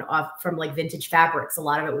sewn off from like vintage fabrics. A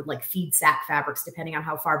lot of it with like feed sack fabrics, depending on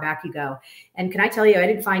how far back you go. And can I tell you, I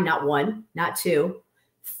didn't find not 1, not 2,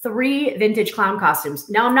 3 vintage clown costumes.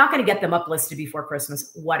 Now I'm not going to get them uplisted before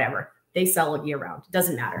Christmas, whatever. They sell year round.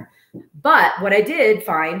 Doesn't matter. But what I did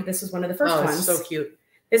find, this was one of the first ones. So cute.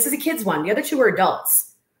 This is a kid's one. The other 2 are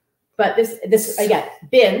adults. But this again,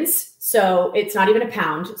 bins. So it's not even a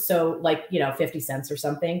pound. So like, 50 cents or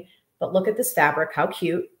something. But look at this fabric. How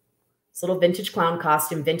cute. This little vintage clown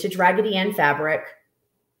costume, vintage Raggedy Ann fabric.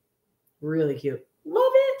 Really cute.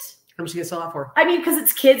 Love it. How much do you sell that for? I mean, because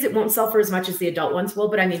it's kids, it won't sell for as much as the adult ones will,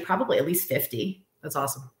 but I mean, probably at least 50. That's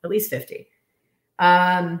awesome. At least 50.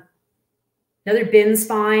 Another bins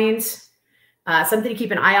find. Something to keep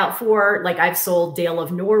an eye out for. Like I've sold Dale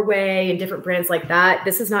of Norway and different brands like that.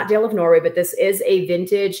 This is not Dale of Norway, but this is a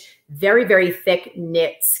vintage, very, very thick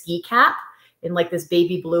knit ski cap in like this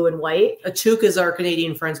baby blue and white. A toque, as our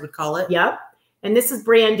Canadian friends would call it. Yep. And this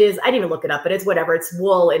brand is, I didn't even look it up, but it's whatever. It's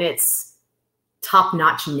wool and it's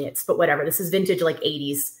top-notch knits, but whatever. This is vintage like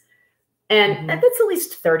 80s. And that's at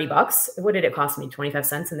least $30. What did it cost me? 25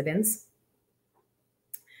 cents in the bins.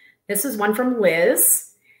 This is one from Liz.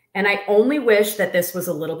 And I only wish that this was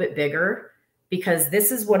a little bit bigger because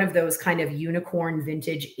this is one of those kind of unicorn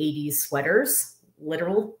vintage 80s sweaters.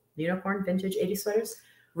 Literal unicorn vintage 80s sweaters.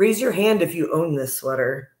 Raise your hand if you own this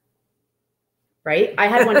sweater. Right? I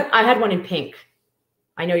had one in pink.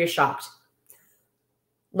 I know you're shocked.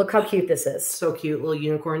 Look how cute this is. So cute, little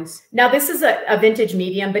unicorns. Now this is a vintage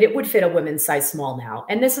medium, but it would fit a women's size small now.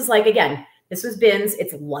 And this is like, again, this was bins.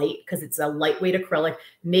 It's light because it's a lightweight acrylic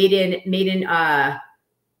made in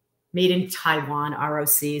Taiwan,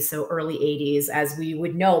 ROC, so early 80s, as we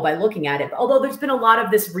would know by looking at it. Although there's been a lot of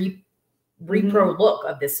this repro look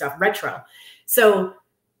of this stuff, retro. So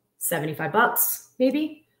 $75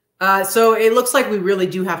 maybe. So it looks like we really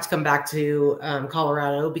do have to come back to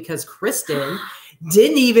Colorado because Kristen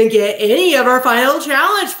didn't even get any of our final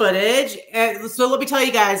challenge footage. And so let me tell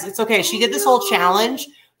you guys, it's okay. She did this whole challenge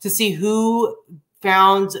to see who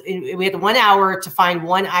found. We had 1 hour to find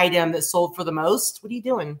one item that sold for the most. What are you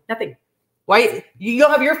doing? Nothing. Why? You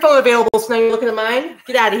don't have your phone available, so now you're looking at mine?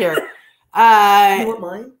 Get out of here. You want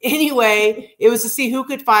mine? Anyway, it was to see who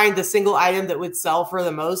could find the single item that would sell for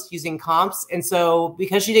the most using comps. And so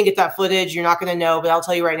because she didn't get that footage, you're not going to know, but I'll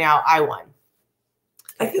tell you right now, I won.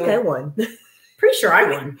 I think I won. Pretty sure I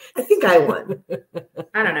won. I think I won.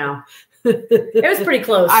 I don't know. It was pretty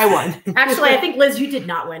close. I won. Actually, I think, Liz, you did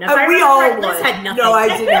not win. We all won. Liz had nothing. No, I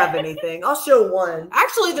didn't have anything. I'll show one.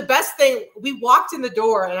 Actually, the best thing, we walked in the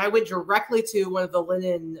door and I went directly to one of the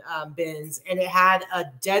linen bins, and it had a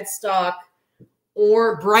dead stock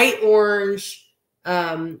or bright orange,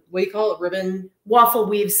 what do you call it? Ribbon? Waffle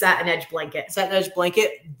weave satin edge blanket. Satin edge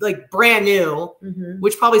blanket, like brand new,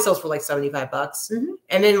 which probably sells for like $75.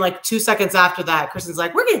 And then like 2 seconds after that, Kristen's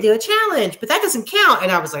like, we're going to do a challenge, but that doesn't count.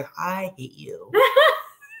 And I was like, I hate you.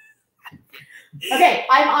 Okay,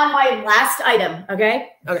 I'm on my last item, okay?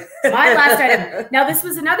 Okay. My last item. Now, this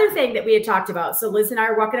was another thing that we had talked about. So Liz and I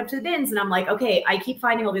are walking up to the bins, and I'm like, okay, I keep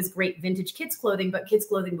finding all this great vintage kids clothing, but kids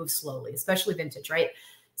clothing moves slowly, especially vintage, right?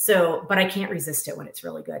 So, but I can't resist it when it's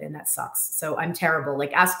really good, and that sucks. So I'm terrible.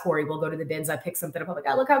 Like, ask Corey, we'll go to the bins. I pick something up. I'm like,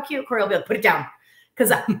 oh, look how cute. Corey will be like, put it down.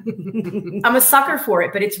 Because I'm a sucker for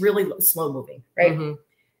it, but it's really slow moving, right?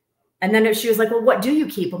 And then she was like, well, what do you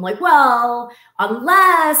keep? I'm like, well,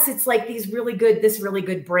 unless it's like this really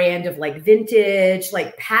good brand of like vintage,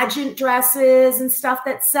 like pageant dresses and stuff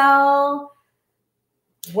that sell.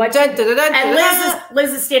 What? And Liz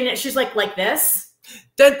is standing there. She's like this.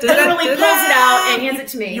 Literally pulls it out and hands it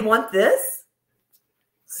to me. You want this?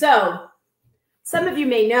 So some of you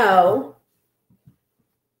may know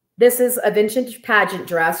this is a vintage pageant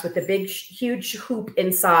dress with a big, huge hoop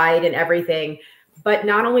inside and everything. But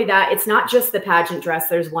not only that, it's not just the pageant dress.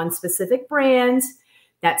 There's one specific brand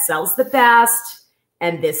that sells the best,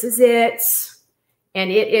 and this is it.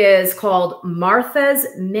 And it is called Martha's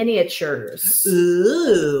Miniatures.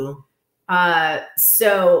 Ooh.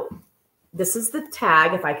 So this is the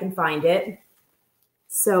tag, if I can find it.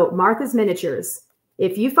 So Martha's Miniatures.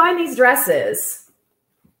 If you find these dresses,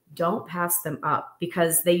 don't pass them up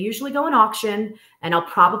because they usually go in auction, and I'll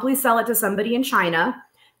probably sell it to somebody in China.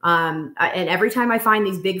 And every time I find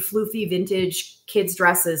these big floofy vintage kids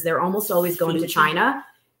dresses, they're almost always going to China.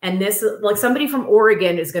 And this, like somebody from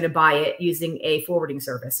Oregon is going to buy it using a forwarding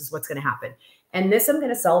service is what's going to happen. And this I'm going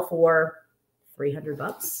to sell for $300.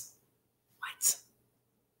 What?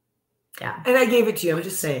 Yeah. And I gave it to you. I'm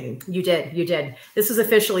just saying. You did. You did. This was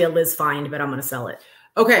officially a Liz find, but I'm going to sell it.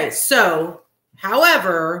 Okay. So,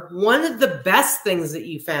 however, one of the best things that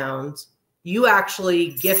you found, you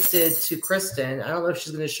actually gifted to Kristen. I don't know if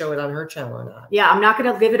she's going to show it on her channel or not. Yeah, I'm not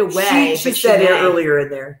going to give it away. She said it earlier in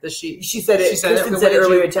there. She said it. Kristen said it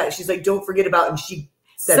earlier in chat. She's like, don't forget about, and she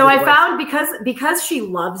said so I found because she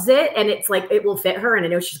loves it and it's like it will fit her and I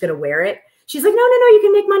know she's going to wear it. She's like, no, you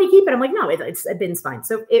can make money, keep it. I'm like, no, it's a bin's fine.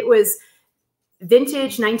 So it was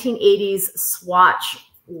vintage 1980s Swatch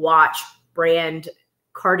watch brand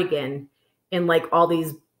cardigan in like all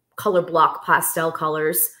these color block pastel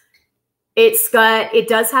colors. It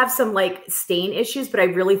does have some like stain issues, but I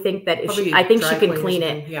really think that if she can clean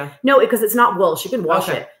it. Yeah. No, because it's not wool. She can wash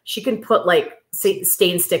it. She can put like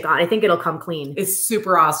stain stick on. I think it'll come clean. It's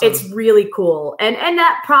super awesome. It's really cool. And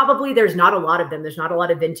that probably, there's not a lot of them. There's not a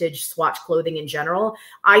lot of vintage Swatch clothing in general.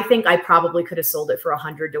 I think I probably could have sold it for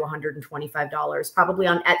 $100 to $125, probably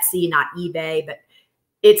on Etsy, not eBay, but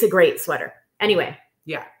it's a great sweater. Anyway.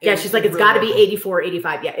 Yeah. Yeah. She's like, it's got to be 84,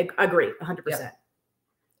 85. Yeah. Agree. 100%. Yeah.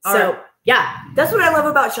 So yeah, that's what I love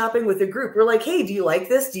about shopping with a group. We're like, hey, do you like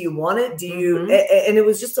this? Do you want it? Do you? And it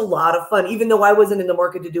was just a lot of fun, even though I wasn't in the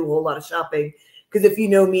market to do a whole lot of shopping. Because if you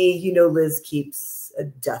know me, you know Liz keeps a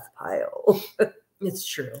death pile. It's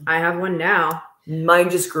true. I have one now. Mine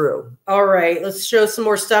just grew. All right, let's show some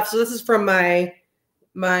more stuff. So this is from my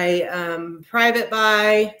private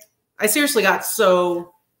buy. I seriously got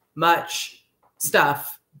so much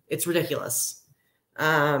stuff. It's ridiculous.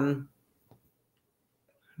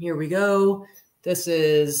 Here we go. This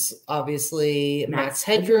is obviously Max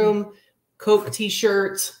Headroom Coke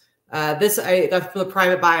t-shirt. This I got from the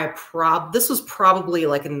private buy. This was probably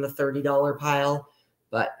like in the $30 pile,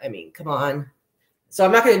 but I mean, come on. So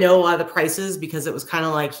I'm not going to know a lot of the prices because it was kind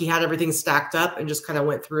of like he had everything stacked up and just kind of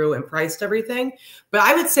went through and priced everything. But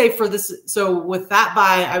I would say for this, so with that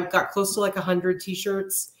buy, I got close to like 100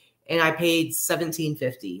 t-shirts and I paid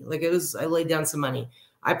 $17.50. Like it was, I laid down some money.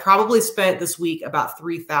 I probably spent this week about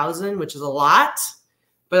 $3,000, which is a lot,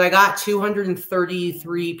 but I got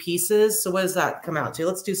 233 pieces. So what does that come out to?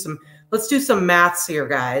 Let's do some maths here,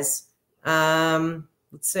 guys.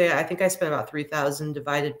 Let's say, I think I spent about 3,000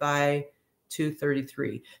 divided by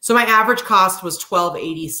 233. So my average cost was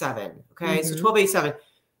 $12.87. Okay. So $12.87,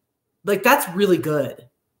 like that's really good.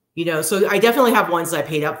 You know, so I definitely have ones that I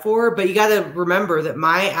paid up for, but you got to remember that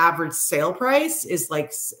my average sale price is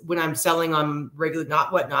like when I'm selling on regular,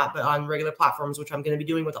 not whatnot, but on regular platforms, which I'm going to be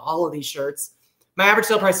doing with all of these shirts, my average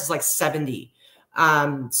sale price is like 70.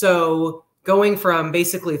 So going from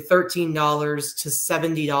basically $13 to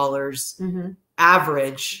 $70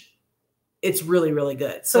 average, it's really, really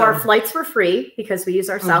good. So our flights were free because we use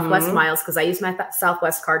our Southwest miles, because I use my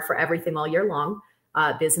Southwest card for everything all year long,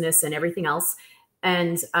 business and everything else.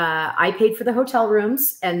 And I paid for the hotel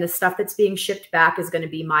rooms, and the stuff that's being shipped back is going to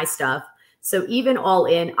be my stuff. So even all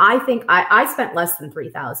in, I think I spent less than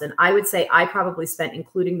 $3,000. I would say I probably spent,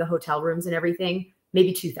 including the hotel rooms and everything,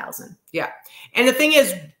 maybe $2,000. Yeah. And the thing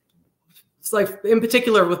is, it's like in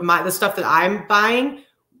particular with the stuff that I'm buying,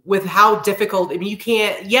 with how difficult, I mean, you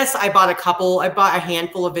can't, yes, I bought a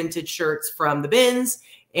handful of vintage shirts from the bins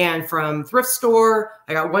and from thrift store.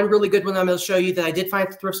 I got one really good one I'm going to show you that I did find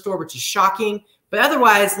at the thrift store, which is shocking. But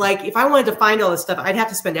otherwise, like if I wanted to find all this stuff, I'd have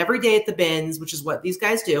to spend every day at the bins, which is what these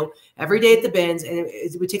guys do, every day at the bins. And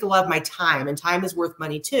it would take a lot of my time, and time is worth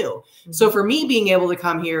money too. So for me being able to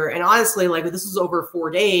come here, and honestly, like this was over 4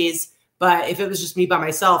 days, but if it was just me by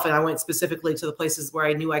myself and I went specifically to the places where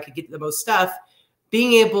I knew I could get the most stuff,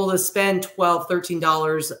 being able to spend $12,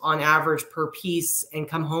 $13 on average per piece and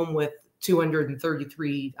come home with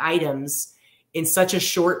 233 items in such a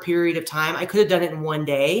short period of time. I could have done it in 1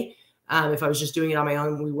 day if I was just doing it on my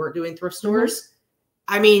own when we weren't doing thrift stores.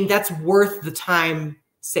 I mean, that's worth the time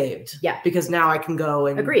saved. Yeah. Because now I can go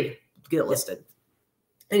and Agreed. Get it listed.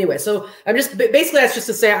 Anyway, so I'm just basically that's just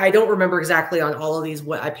to say I don't remember exactly on all of these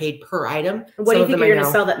what I paid per item. What do you think you're going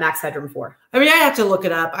to sell that max headroom for? I mean, I have to look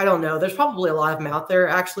it up. I don't know. There's probably a lot of them out there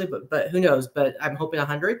actually, but who knows? But I'm hoping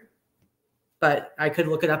 100. But I could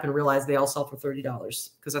look it up and realize they all sell for $30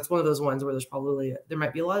 because that's one of those ones where there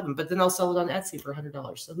might be a lot of them. But then I'll sell it on Etsy for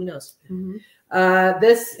 $100. So who knows?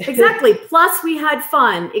 This exactly. Plus, we had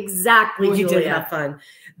fun. Exactly, we Julia. did have fun.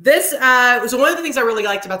 This so one of the things I really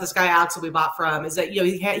liked about this guy Alex that we bought from is that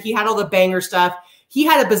he had all the banger stuff. He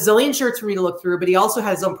had a bazillion shirts for me to look through, but he also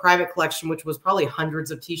had his own private collection, which was probably hundreds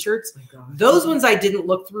of t-shirts. Oh those ones I didn't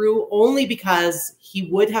look through only because he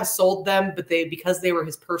would have sold them, but because they were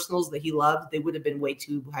his personals that he loved, they would have been way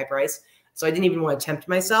too high priced. So I didn't even want to tempt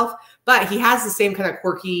myself. But he has the same kind of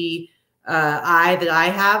quirky eye that I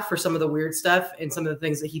have for some of the weird stuff and some of the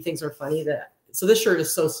things that he thinks are funny. So this shirt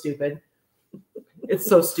is so stupid. It's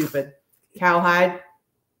so stupid. Cowhide.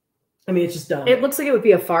 I mean, it's just dumb. It looks like it would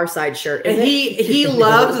be a Far Side shirt. And he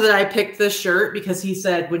loved that I picked this shirt because he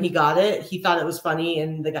said when he got it, he thought it was funny,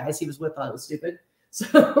 and the guys he was with thought it was stupid.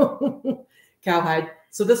 So cowhide.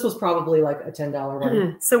 So this was probably like a $10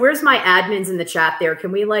 one. So where's my admins in the chat there?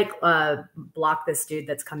 Can we like block this dude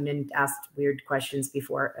that's come in and asked weird questions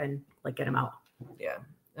before and like get him out? Yeah.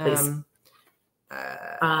 Please.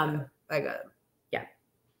 I got it. Yeah.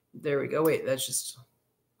 There we go. Wait, that's just,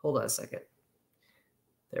 hold on a second.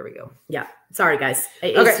 There we go. Yeah. Sorry, guys.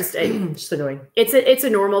 It's just annoying. It's a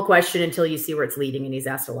normal question until you see where it's leading, and he's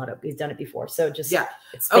asked a lot of, he's done it before. So just,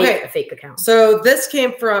 it's fake, a fake account. So this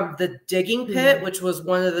came from the Digging Pit, which was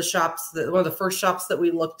one of the shops one of the first shops that we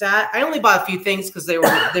looked at. I only bought a few things because they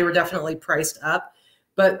were definitely priced up.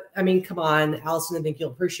 But I mean, come on, Allison, I think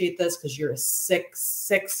you'll appreciate this because you're a sick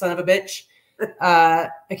son of a bitch. I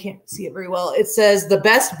can't see it very well. It says the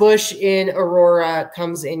best bush in Aurora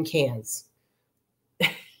comes in cans.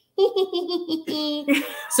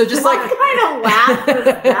 So just like what kind of laugh was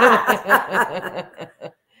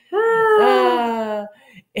that?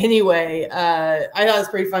 Anyway, I thought it was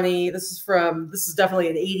pretty funny. This is definitely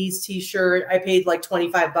an 80s t-shirt. I paid like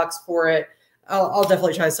 $25 for it. I'll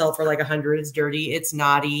definitely try to sell it for like 100. It's dirty. It's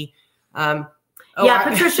naughty.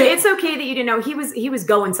 Patricia, it's okay that you didn't know he was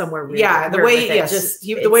going somewhere weird. Yeah, the way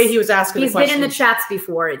the way he was asking. He's been in the chats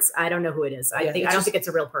before. I don't know who it is. I don't think it's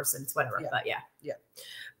a real person. It's whatever. But yeah.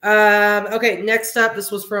 Okay, next up, this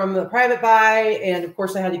was from a private buy, and of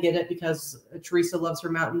course I had to get it because Teresa loves her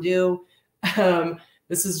Mountain Dew.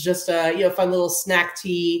 This is just a fun little snack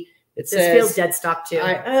tea. This feels dead stock too.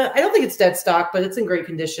 I don't think it's dead stock, but it's in great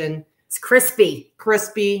condition. It's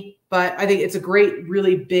crispy, but I think it's a great,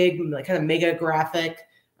 really big, like kind of mega graphic.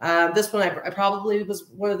 This one I probably was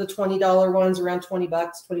one of the $20 ones, around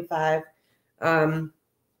 $20, 25.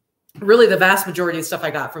 Really, the vast majority of stuff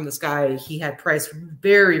I got from this guy, he had priced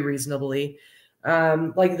very reasonably.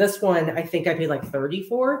 Like this one, I think I paid like $30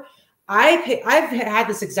 for. I've had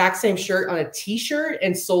this exact same shirt on a t-shirt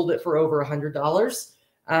and sold it for over $100.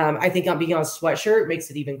 I think on being on a sweatshirt makes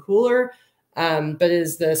it even cooler. But it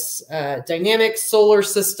is this dynamic solar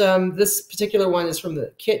system. This particular one is from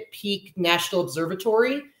the Kitt Peak National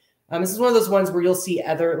Observatory. This is one of those ones where you'll see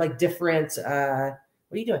other like different. What are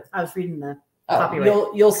you doing? I was reading the.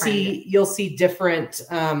 You'll see different.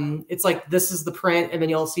 It's like this is the print, and then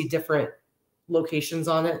you'll see different locations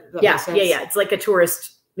on it. Yeah. It's like a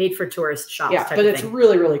made for tourist shops. Yeah, but it's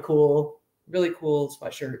really, really cool. Really cool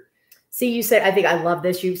sweatshirt. See, you say, I think I love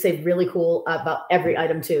this. You say really cool about every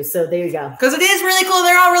item too. So there you go. Because it is really cool.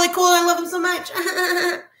 They're all really cool. I love them so much.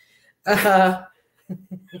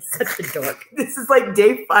 Such a dork. This is like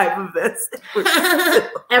day 5 of this.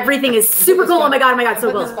 Everything is super cool. Oh my God,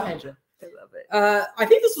 so cool. Behind you. I love it. I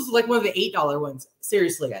think this was like one of the $8 ones.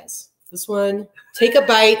 Seriously, guys. This one, take a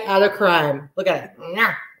bite out of crime. Look at it.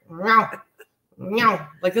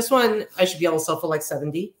 Like this one, I should be able to sell for like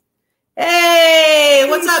 70. Hey,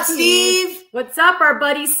 what's up, Steve? What's up, our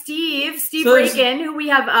buddy Steve Reagan, who we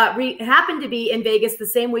have happened to be in Vegas the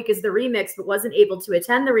same week as the remix, but wasn't able to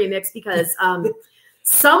attend the remix because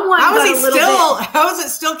someone how is it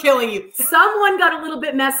still killing you? Someone got a little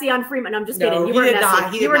bit messy on Fremont. I'm just kidding. You weren't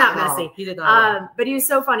messy. You were not messy. He did not. But he was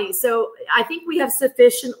so funny. So I think we have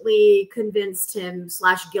sufficiently convinced him /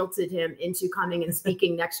 guilted him into coming and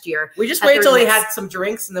speaking next year. We just waited till he had some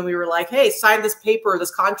drinks, and then we were like, "Hey, sign this paper,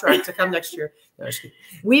 this contract to come next year." No,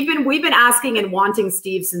 we've been asking and wanting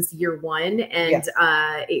Steve since year 1, and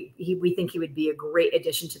we think he would be a great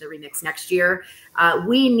addition to the remix next year.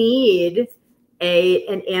 We need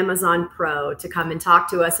an Amazon pro to come and talk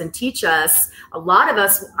to us and teach us. A lot of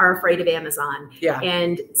us are afraid of Amazon. Yeah.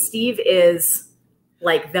 And Steve is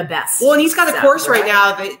like the best. Well, and he's got a course right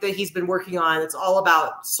now that he's been working on. It's all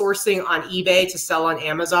about sourcing on eBay to sell on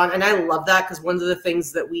Amazon. And I love that because one of the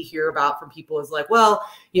things that we hear about from people is like, well,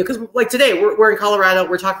 you know, because like today we're in Colorado,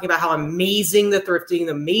 we're talking about how amazing the thrifting,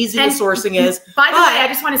 amazing the sourcing is. By the way, I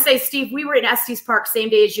just want to say, Steve, we were in Estes Park same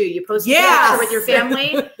day as you. You posted a picture with your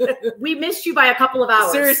family. We missed you by a couple of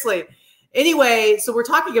hours. Seriously. Anyway, so we're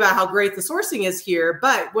talking about how great the sourcing is here.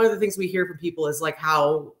 But one of the things we hear from people is like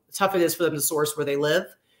how tough it is for them to source where they live.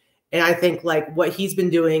 And I think like what he's been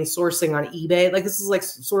doing, sourcing on eBay, like this is like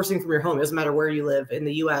sourcing from your home. It doesn't matter where you live in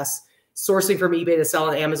the US, sourcing from eBay to sell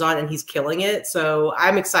on Amazon, and he's killing it. So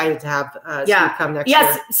I'm excited to have Steve come next year.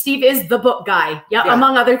 Yes, Steve is the book guy,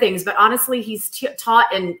 among other things. But honestly, he's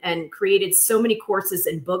taught and created so many courses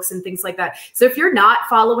and books and things like that. So if you're not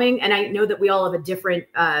following, and I know that we all have a different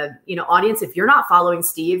audience, if you're not following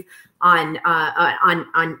Steve on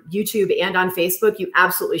YouTube and on Facebook, you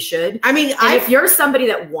absolutely should. I mean, if you're somebody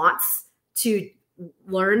that wants to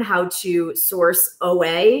learn how to source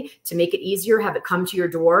OA to make it easier, have it come to your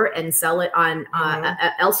door and sell it on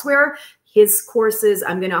elsewhere, his courses,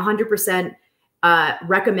 I'm going to 100%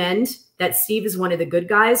 recommend that. Steve is one of the good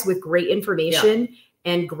guys with great information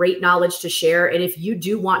and great knowledge to share. And if you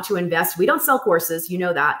do want to invest, we don't sell courses, you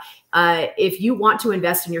know that. If you want to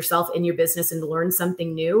invest in yourself, in your business, and learn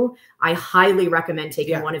something new, I highly recommend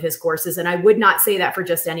taking one of his courses. And I would not say that for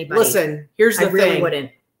just anybody. Listen, here's the thing. I really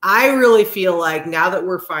wouldn't. I really feel like now that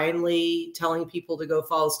we're finally telling people to go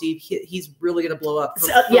follow Steve, he's really going to blow up.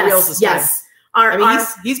 Yes.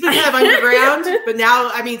 He's been kind of underground, but now,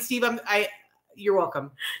 I mean, Steve, you're welcome.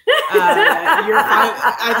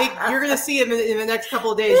 I think you're going to see him in the next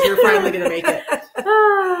couple of days. You're finally going to make it.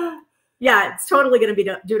 Yeah, it's totally going to be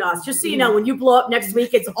due to us. Just so you know, when you blow up next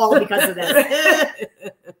week, it's all because of this.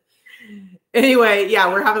 Anyway,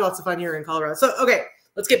 yeah, we're having lots of fun here in Colorado. So, okay,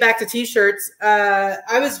 let's get back to t-shirts.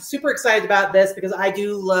 I was super excited about this because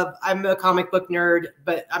I'm a comic book nerd,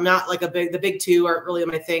 but I'm not like the big two aren't really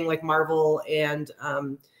my thing, like Marvel and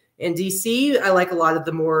DC. I like a lot of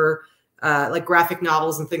the more like graphic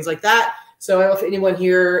novels and things like that. So I don't know if anyone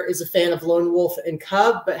here is a fan of Lone Wolf and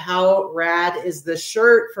Cub, but how rad is this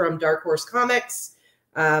shirt from Dark Horse Comics?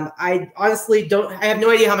 I honestly I have no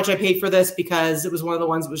idea how much I paid for this because it was one of the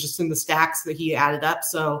ones that was just in the stacks that he added up.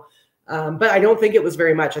 So, but I don't think it was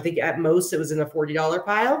very much. I think at most it was in a $40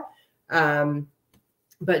 pile.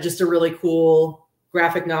 But just a really cool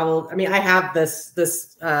graphic novel. I mean, I have this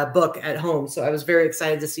book at home, so I was very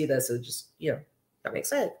excited to see this. It just, got me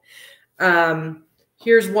excited.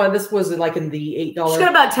 Here's one. This was like in the $8. She's got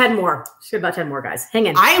about 10 more. She's got about 10 more, guys. Hang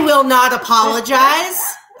in. I will not apologize.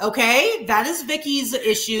 Okay. That is Vicki's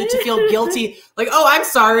issue to feel guilty. Like, oh, I'm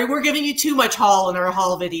sorry. We're giving you too much haul in our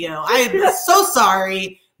haul video. I'm so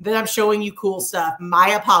sorry that I'm showing you cool stuff.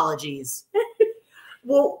 My apologies.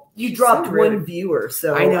 Well, you dropped one viewer,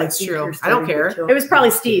 so I know it's true. I don't care. It was probably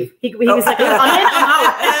Steve. He was like,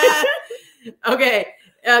 I'm out. Okay.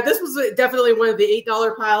 This was definitely one of the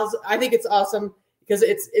 $8 piles. I think it's awesome because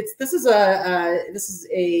this is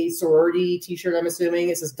a sorority t-shirt. I'm assuming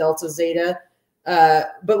it says Delta Zeta,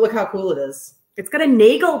 but look how cool it is. It's got a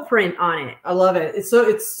Nagel print on it. I love it. It's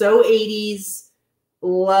so 80s.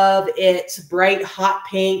 Love it. Bright hot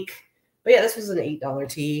pink. But yeah, this was an $8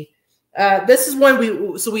 tee. This is one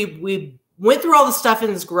we went through all the stuff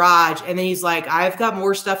in his garage, and then he's like, I've got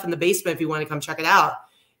more stuff in the basement if you want to come check it out.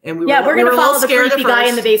 And we're going to follow the creepy guy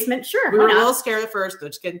in the basement. Sure. We were a little scared at first. No,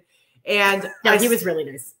 just kidding. And no, he was really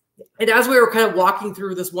nice. And as we were kind of walking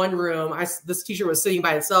through this one room, this t-shirt was sitting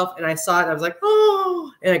by itself, and I saw it, and I was like,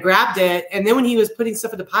 oh, and I grabbed it. And then when he was putting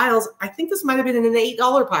stuff into piles, I think this might have been in an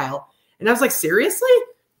 $8 pile. And I was like, seriously?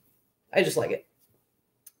 I just like it.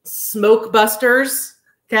 Smoke Busters,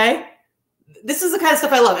 okay? This is the kind of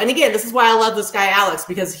stuff I love. And again, this is why I love this guy, Alex,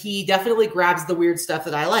 because he definitely grabs the weird stuff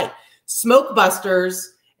that I like. Smoke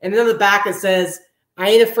Busters, and then on the back it says, I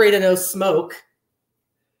ain't afraid of no smoke.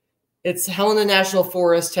 It's Helena National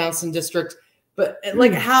Forest, Townsend District. But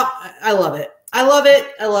like how I love it. I love it.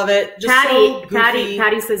 I love it. Just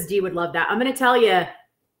Patty says Dee would love that. I'm going to tell you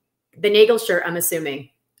the Nagel shirt, I'm assuming.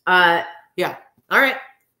 Yeah. All right.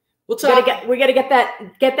 We'll talk. We gotta get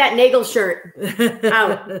that Nagel shirt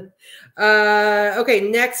out. Okay,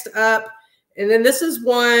 next up. And then this is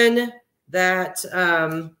one that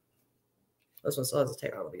this one still has a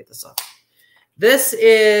tape. Let me get this off. This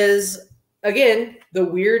is again the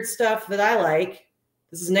weird stuff that I like.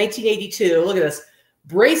 This is 1982. Look at this.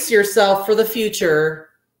 Brace yourself for the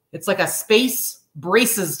future. It's like a Space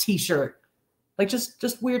Braces t-shirt. Like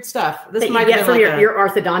just weird stuff. This might get from your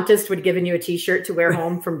orthodontist would have given you a t-shirt to wear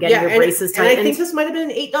home from getting your braces tightened. And I think this might have been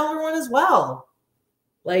an $8 one as well.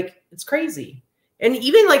 Like it's crazy. And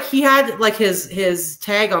even like he had like his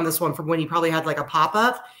tag on this one from when he probably had like a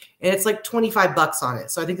pop-up, and it's like $25 on it.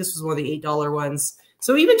 So I think this was one of the $8 ones.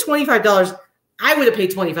 So even $25, I would have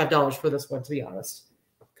paid $25 for this one, to be honest,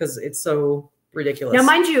 because it's so ridiculous. Now,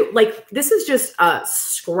 mind you, like this is just a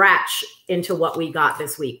scratch into what we got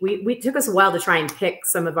this week. We took us a while to try and pick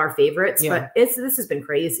some of our favorites, but this has been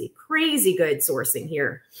crazy good sourcing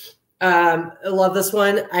here. I love this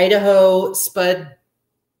one. Idaho Spud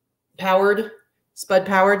Powered.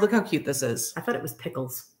 Look how cute this is. I thought it was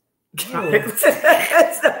pickles. Pickles.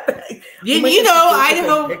 you know,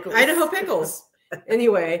 Idaho pickles.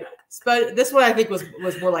 Anyway, Spud. This one I think was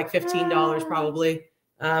more like $15 probably.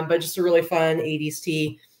 But just a really fun 80s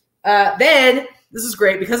tee. Then this is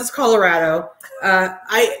great because it's Colorado.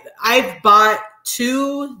 I've bought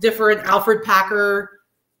 2 different Alfred Packer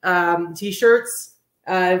t-shirts.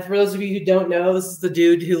 For those of you who don't know, this is the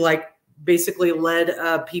dude who like basically led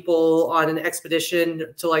people on an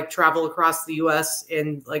expedition to like travel across the U.S.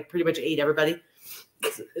 and like pretty much ate everybody.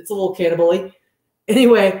 It's a little cannibal-y.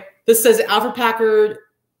 Anyway, this says Alfred Packer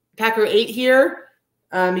 8 here.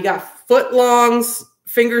 You got footlongs,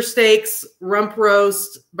 finger steaks, rump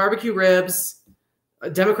roast, barbecue ribs,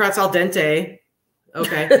 Democrats al dente.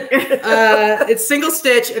 Okay. It's single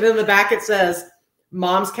stitch. And then in the back it says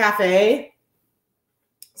Mom's Cafe.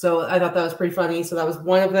 So I thought that was pretty funny. So that was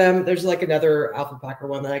one of them. There's like another Alfred Packer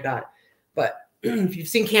one that I got. But if you've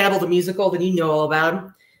seen Cannibal the Musical, then you know all about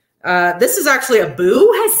him. This is actually a boot.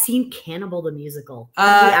 Who has seen Cannibal the Musical?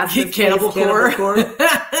 Cannibal Core.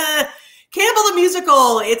 Cannibal the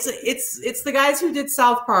Musical. It's the guys who did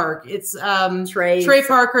South Park. It's Trey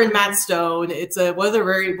Parker and Matt Stone. It's one of their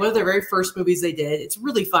very first movies they did. It's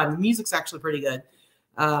really fun. The music's actually pretty good.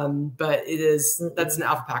 But that's an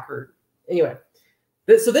Alpha Packer. Anyway,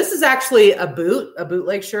 so this is actually a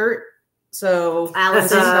bootleg shirt. So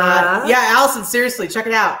Allison, Allison, seriously, check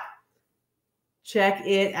it out. Check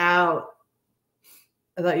it out.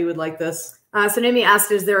 I thought you would like this. So Naomi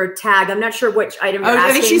asked, "Is there a tag?" I'm not sure which item you're asking.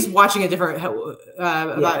 I think she's watching a different.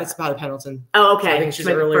 It's about a Pendleton. Oh, okay. So I think she's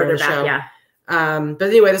earlier in the show. Yeah. But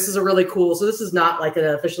anyway, this is a really cool. So this is not like an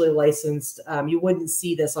officially licensed. You wouldn't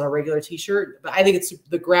see this on a regular T-shirt, but I think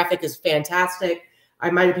the graphic is fantastic. I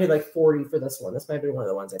might have paid like $40 for this one. This might be one of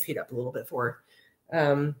the ones I paid up a little bit for.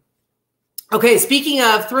 Okay, speaking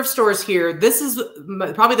of thrift stores here, this is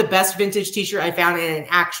probably the best vintage T-shirt I found in an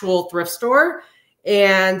actual thrift store.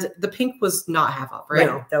 And the pink was not half off, right?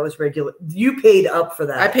 No, that was regular. You paid up for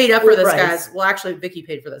that. I paid up for this, guys. Well, actually, Vicky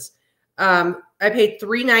paid for this. I paid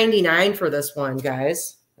 $3.99 for this one,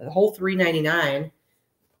 guys. The whole $3.99.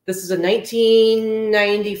 This is a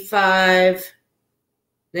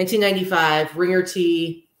 1995 Ringer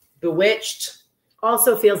tee, Bewitched.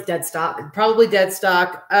 Also feels dead stock. Probably dead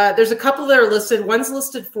stock. There's a couple that are listed. One's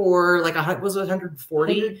listed for like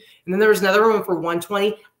 140, and then there was another one for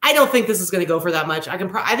 120. I don't think this is going to go for that much. I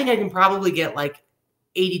think I can probably get like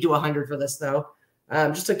 80 to 100 for this though.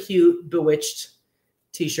 Just a cute Bewitched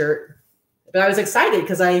T-shirt. But I was excited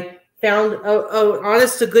because I found a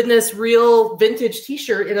honest to goodness real vintage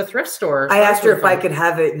T-shirt in a thrift store. So I asked her if I could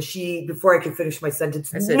have it, and she, before I could finish my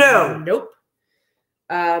sentence, I said no, nope.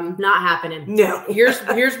 Not happening. No. Here's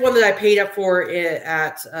one that I paid up for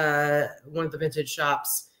at one of the vintage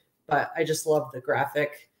shops, but I just love the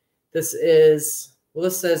graphic. This says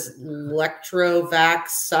Electrovac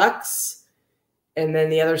sucks, and then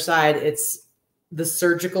the other side it's the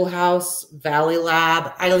Surgical House Valley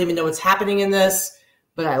Lab. I don't even know what's happening in this,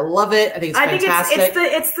 but I love it. I think it's fantastic.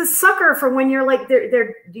 It's the sucker for when you're like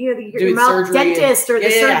they're your mouth surgery dentist or the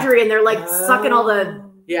surgery and they're like sucking all the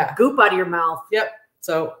goop out of your mouth. Yep.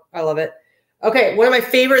 So I love it. Okay, one of my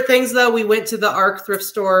favorite things though, we went to the ARC thrift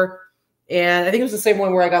store, and I think it was the same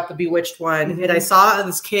one where I got the Bewitched one, and I saw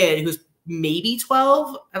this kid who's maybe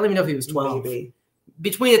 12. I don't even know if he was 12. Maybe.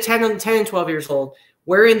 Between 10 and 12 years old,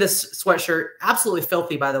 wearing this sweatshirt, absolutely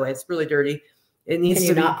filthy, by the way. It's really dirty. It needs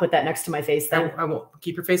to not put that next to my face then? I won't.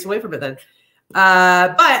 Keep your face away from it then.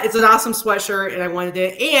 But it's an awesome sweatshirt, and I wanted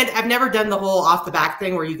it. And I've never done the whole off the back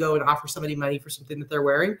thing where you go and offer somebody money for something that they're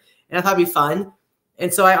wearing, and I thought it'd be fun.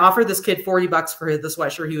 And so I offered this kid $40 for the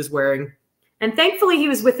sweatshirt he was wearing. And thankfully, he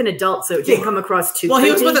was with an adult, so it didn't come across too creepy.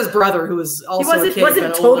 He was with his brother, who was also a kid. He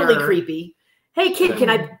wasn't totally creepy. Hey, kid, can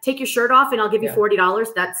I take your shirt off and I'll give you $40?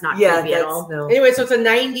 That's not creepy at all. No. Anyway, so it's a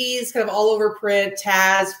 90s kind of all-over print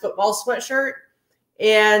Taz football sweatshirt.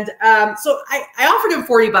 And so I offered him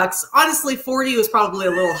 $40. Honestly, 40 was probably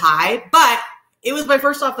a little high, but it was my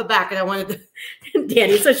first off the back, and I wanted to.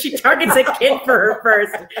 Danny, so she targets a kid for her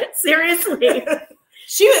first. Seriously.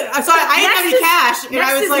 So I didn't have any cash, and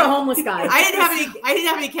I was like, the homeless guy. I didn't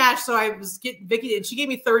have any cash, so I was getting Vikki, and she gave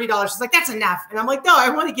me $30. She's like, that's enough, and I'm like, no, I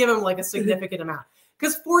want to give him like a significant amount,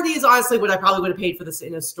 because 40 is honestly what I probably would have paid for this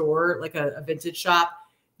in a store, like a vintage shop.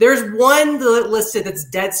 There's one listed that's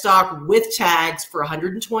dead stock with tags for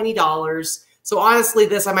 $120. So honestly,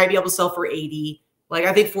 this I might be able to sell for $80. Like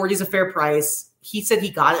I think 40 is a fair price. He said he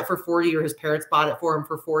got it for 40, or his parents bought it for him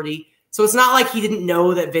for 40. So it's not like he didn't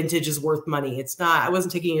know that vintage is worth money. It's not. I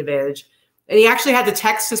wasn't taking advantage. And he actually had to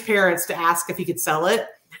text his parents to ask if he could sell it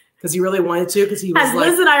because he really wanted to. Because he was as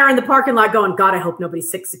Liz and I are in the parking lot going, God, I hope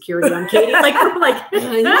nobody's sick security on Katy. Like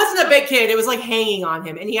he wasn't a big kid. It was like hanging on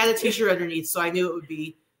him, and he had a T-shirt underneath, so I knew it would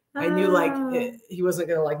be. I knew like he wasn't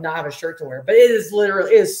gonna like not have a shirt to wear, but it is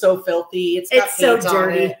so filthy. It's so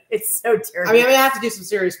dirty. It's so dirty. I mean, I'm gonna have to do some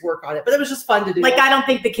serious work on it, but it was just fun to do. Like I don't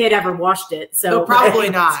think the kid ever washed it, so no, probably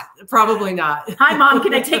not. Probably not. Hi, Mom.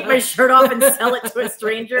 Can I take my shirt off and sell it to a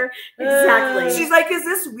stranger? Exactly. She's like, "Is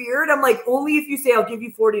this weird?" I'm like, "Only if you say I'll give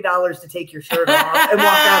you $40 to take your shirt off and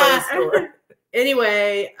walk out of the store."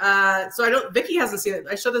 Anyway, so Vikki hasn't seen it.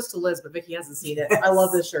 I showed this to Liz, but Vikki hasn't seen it. I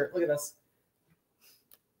love this shirt. Look at this.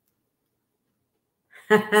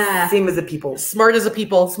 Same as a people. Smart as a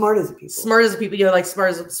people. Smart as a people. Smart as a people. You know, like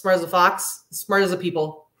smart as a fox. Smart as a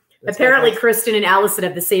people. That's apparently Kristen and Allison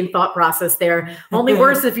have the same thought process there. Only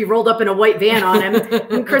worse if you rolled up in a white van on him.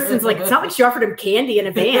 And Kristen's like, it's not like she offered him candy in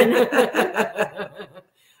a van. No,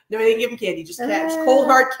 they didn't give him candy. Just cash. Cold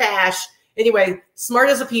hard cash. Anyway, smart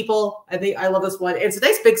as a people. I love this one. It's a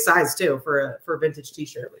nice big size too for a vintage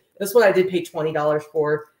T-shirt. This one I did pay $20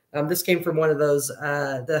 for. This came from one of those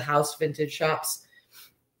the house vintage shops.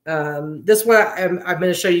 This one I'm going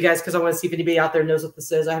to show you guys because I want to see if anybody out there knows what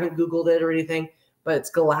this is. I haven't Googled it or anything, but it's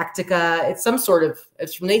Galactica. It's some sort of,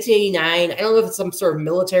 it's from 1989. I don't know if it's some sort of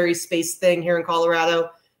military space thing here in Colorado.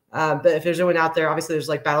 But if there's anyone out there, obviously there's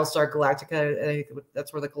like Battlestar Galactica. I think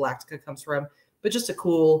that's where the Galactica comes from, but just a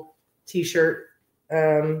cool T-shirt.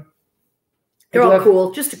 They're all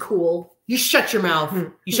cool. Just a cool. You shut your mouth.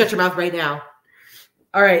 You shut your mouth right now.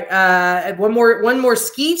 All right, one more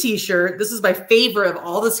ski T-shirt. This is my favorite of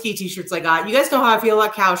all the ski T-shirts I got. You guys know how I feel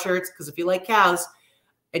about cow shirts because if you like cows,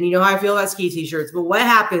 and you know how I feel about ski T-shirts. But what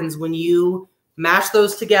happens when you mash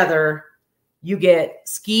those together? You get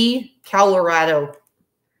Ski Colorado.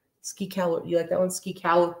 You like that one?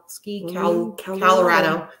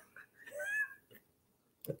 Colorado.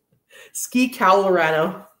 Ski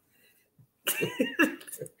Colorado.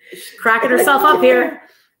 Cracking herself up here.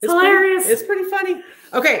 It's hilarious. It's pretty funny.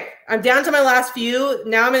 Okay, I'm down to my last few.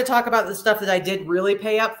 Now I'm going to talk about the stuff that I did really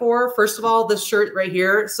pay up for. First of all, this shirt right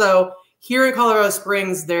here. So here in Colorado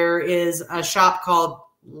Springs, there is a shop called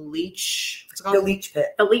Leech. What's it called? The Leech Pit.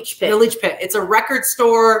 The Leech Pit. The Leech Pit. It's a record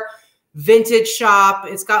store, vintage shop.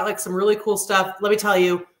 It's got like some really cool stuff. Let me tell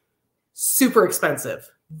you, super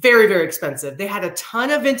expensive. Very, very expensive. They had a ton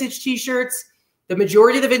of vintage T-shirts. The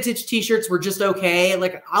majority of the vintage T-shirts were just okay.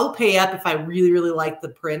 Like I'll pay up if I really, really like the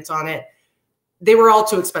print on it. They were all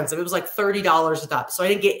too expensive. It was like $30 a top. So I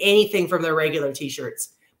didn't get anything from their regular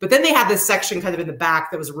T-shirts. But then they had this section kind of in the back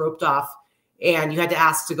that was roped off and you had to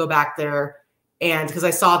ask to go back there. And because I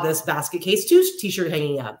saw this Basket Case 2 T-shirt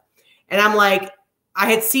hanging up. And I'm like, I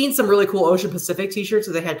had seen some really cool Ocean Pacific T-shirts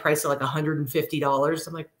that they had priced at like $150.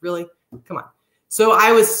 I'm like, really? Come on. So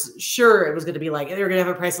I was sure it was going to be like, they were going to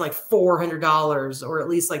have a price of like $400 or at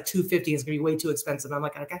least like $250. It's going to be way too expensive. I'm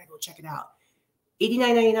like, I got to go check it out.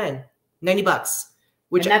 $89.99, $90.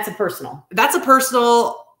 Which and that's a personal. That's a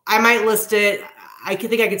personal. I might list it. I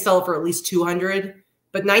think I could sell it for at least $200.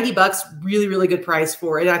 but $90, really, really good price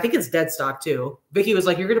for it. And I think it's dead stock too. Vicky was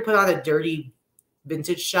like, "You're gonna put on a dirty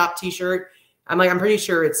vintage shop t-shirt." I'm like, "I'm pretty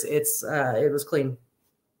sure it was clean."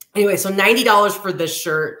 Anyway, so $90 for this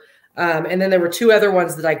shirt. And then there were two other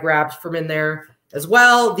ones that I grabbed from in there as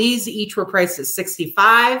well. These each were priced at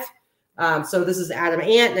 $65. So this is Adam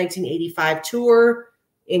Ant, 1985 tour,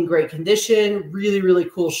 in great condition. Really, really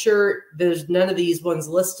cool shirt. There's none of these ones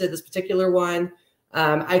listed, this particular one.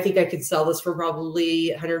 I think I could sell this for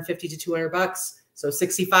probably 150 to 200 bucks. So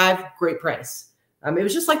 65, great price. It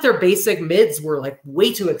was just like their basic mids were like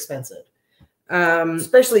way too expensive.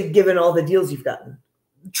 Especially given all the deals you've gotten.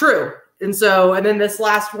 True. And then this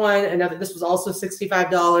last one, this was also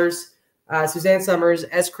 $65. Suzanne Summers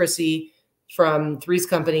as Chrissy from Three's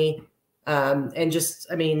Company. And just,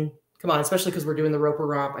 I mean, come on, especially because we're doing the Roper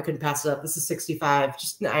Romp. I couldn't pass it up. This is $65,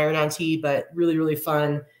 just an iron-on tee, but really, really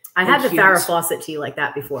fun. I had the Farrah Fawcett tee like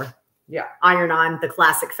that before. Yeah. Iron-on, the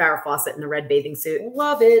classic Farrah Fawcett in the red bathing suit.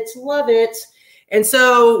 Love it. Love it. And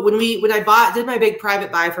so when I did my big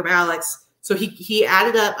private buy from Alex, so he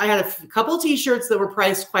added up, I had a couple of t-shirts that were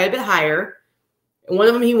priced quite a bit higher. And one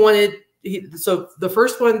of them so the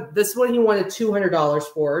first one, this one he wanted $200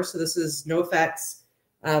 for. So this is No Effects,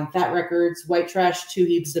 Fat Records, White Trash, Two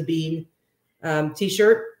Heaps of Bean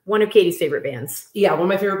t-shirt. One of Katie's favorite bands. Yeah, one of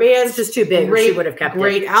my favorite bands. It's just too big. She would have kept it.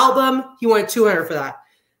 Great album. He wanted $200 for that.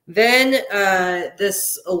 Then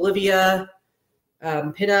this Olivia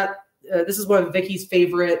pinup. This is one of Vicky's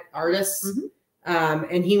favorite artists. Mm-hmm.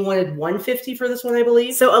 And he wanted $150 for this one, I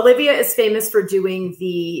believe. So Olivia is famous for doing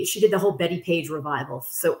she did the whole Betty Page revival.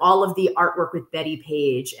 So all of the artwork with Betty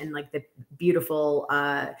Page and like the beautiful,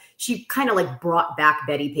 she kind of like brought back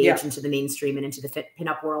Betty Page into the mainstream and into the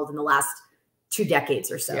pinup world in the last 2 decades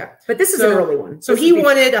or so. Yeah. But this is an early one. So he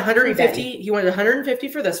wanted $150. He wanted $150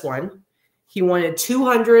 for this one. He wanted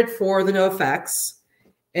 $200 for the No Effects.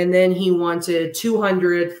 And then he wanted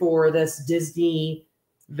 $200 for this Disney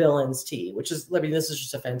Villains tee, which is, I mean, this is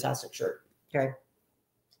just a fantastic shirt. Okay.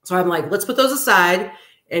 So I'm like, let's put those aside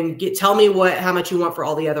and tell me how much you want for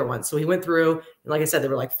all the other ones. So he went through, and like I said, they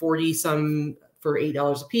were like 40 some for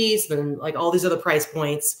 $8 a piece, then like all these other price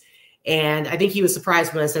points. And I think he was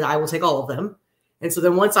surprised when I said, I will take all of them. And so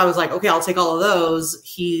then once I was like, okay, I'll take all of those,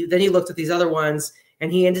 then he looked at these other ones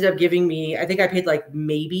and he ended up giving me, I think I paid like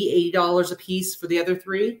maybe $80 a piece for the other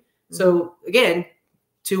three. Mm-hmm. So again,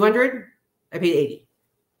 $200, I paid $80.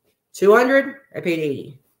 $200, I paid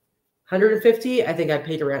 $80. $150, I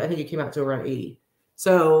think it came out to around $80.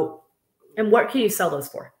 So. And what can you sell those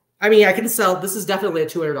for? I mean, I can sell, this is definitely a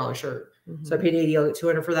 $200 shirt. Mm-hmm. So I paid $80, I'll get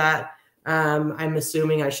 $200 for that. I'm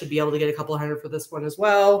assuming I should be able to get a couple $100 for this one as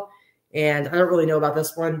well. And I don't really know about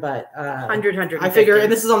this one, but 100. I figure,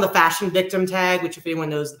 and this is on the Fashion Victim tag, which if anyone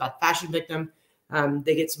knows about Fashion Victim,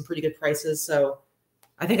 they get some pretty good prices. So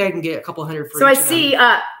I think I can get a couple $100 for. So I see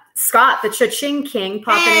Scott, the Cha-Ching King,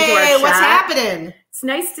 popping into our chat. What's happening? It's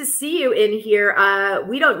nice to see you in here.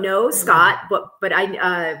 We don't know Scott, but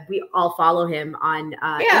we all follow him on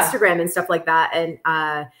Instagram and stuff like that. And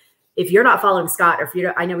if you're not following Scott, or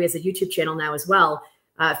if I know he has a YouTube channel now as well,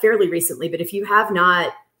 fairly recently. But if you have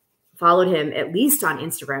not followed him, at least on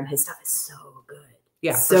Instagram, his stuff is so good.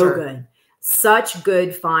 Yeah, so good. Such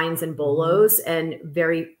good finds and bolos, and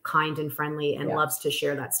very kind and friendly, and loves to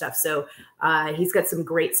share that stuff. So he's got some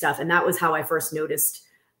great stuff. And that was how I first noticed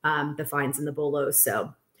the finds and the bolos.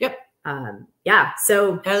 So, yeah.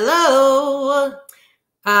 So hello.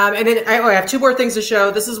 And then I have two more things to show.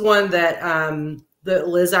 This is one that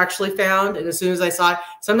Liz actually found. And as soon as I saw it,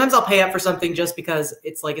 sometimes I'll pay up for something just because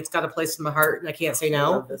it's like, it's got a place in my heart and I can't say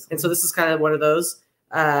no. And so this is kind of one of those,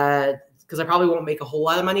 because I probably won't make a whole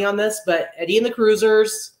lot of money on this, but Eddie and the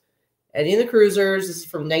Cruisers, this is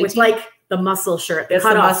from 19. With like the muscle shirt. It's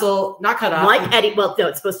the muscle, not cut off. Like Eddie, well, no,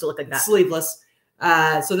 it's supposed to look like that. Sleeveless.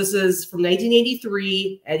 So this is from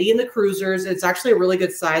 1983, Eddie and the Cruisers. It's actually a really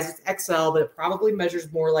good size. It's XL, but it probably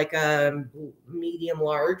measures more like a medium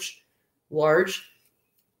large.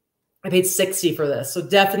 I paid $60 for this, so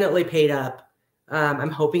definitely paid up. I'm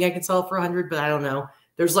hoping I can sell it for $100, but I don't know.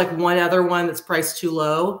 There's like one other one that's priced too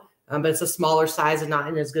low, but it's a smaller size and not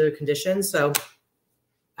in as good a condition. So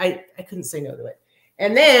I couldn't say no to it.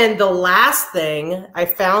 And then the last thing I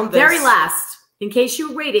found, very last, in case you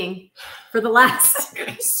were waiting for the last.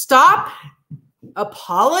 Stop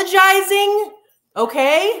apologizing,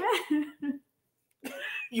 okay?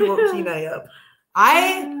 You woke Kenai up.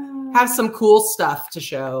 I have some cool stuff to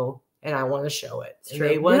show, and I want to show it. It's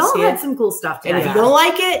true. We all had some cool stuff today. And if you don't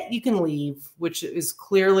like it, you can leave, which is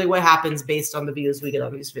clearly what happens based on the views we get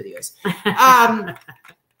on these videos.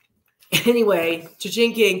 Anyway,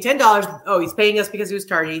 Cha-Ching King, $10. Oh, he's paying us because he was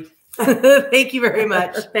tardy. Thank you very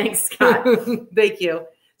much. Thanks, Scott. Thank you.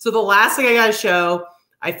 So the last thing I got to show,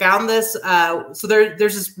 I found this. So there's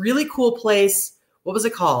this really cool place. What was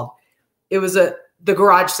it called? It was the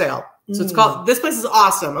garage sale. So it's called, this place is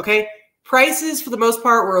awesome. Okay. Prices for the most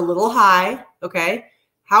part were a little high. Okay.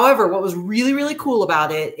 However, what was really, really cool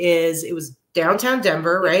about it is it was downtown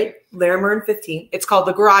Denver, right? Larimer and 15. It's called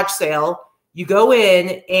the garage sale. You go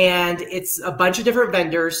in and it's a bunch of different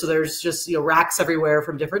vendors. So there's just, racks everywhere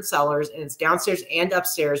from different sellers, and it's downstairs and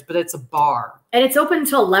upstairs, but it's a bar. And it's open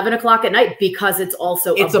until 11 o'clock at night because it's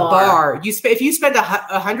also a bar. If you spend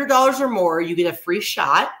 $100 or more, you get a free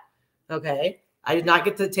shot. Okay. I did not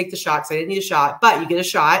get to take the shot because I didn't need a shot, but you get a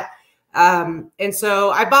shot. And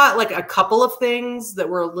so I bought like a couple of things that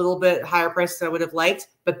were a little bit higher priced than I would have liked.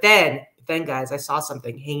 But then guys, I saw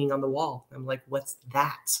something hanging on the wall. I'm like, what's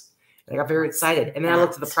that? And I got very excited. And then I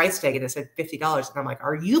looked at the price tag and it said $50. And I'm like,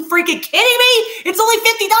 are you freaking kidding me? It's only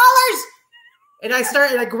 $50. And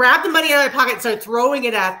I grabbed the money out of my pocket and started throwing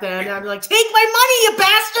it at them. And I'm like, take my money, you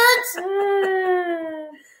bastards.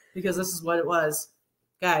 Because this is what it was.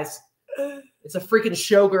 Guys, it's a freaking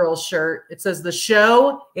Showgirls shirt. It says the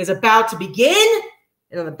show is about to begin.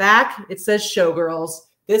 And on the back, it says Showgirls.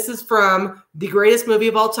 This is from the greatest movie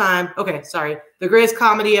of all time. Okay, sorry. The greatest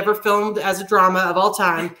comedy ever filmed as a drama of all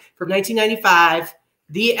time from 1995.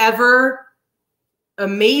 The ever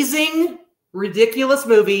amazing, ridiculous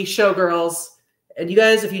movie, Showgirls. And you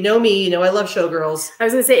guys, if you know me, you know I love Showgirls. I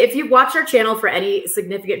was going to say, if you've watched our channel for any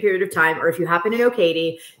significant period of time, or if you happen to know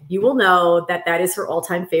Katie, you will know that that is her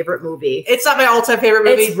all-time favorite movie. It's not my all-time favorite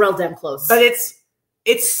movie. It's real damn close. But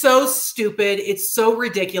it's so stupid. It's so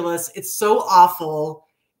ridiculous. It's so awful.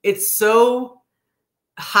 It's so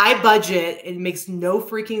high budget. It makes no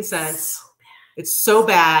freaking sense. It's so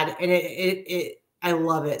bad. And I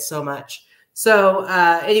love it so much. So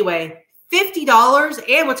anyway, $50.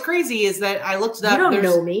 And what's crazy is that I looked it up. You don't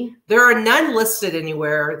know me. There are none listed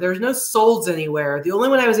anywhere. There's no solds anywhere. The only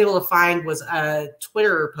one I was able to find was a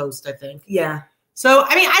Twitter post, I think. Yeah. So,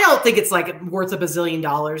 I mean, I don't think it's like worth $1 bazillion.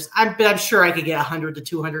 But I'm sure I could get 100 to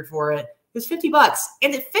 200 for it. It's $50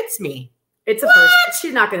 and it fits me. It's a personal.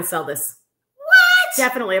 She's not going to sell this. What?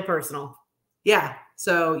 Definitely a personal. Yeah.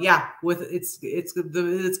 So yeah, with it's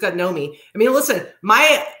got Nomi. I mean, listen,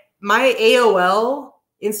 my AOL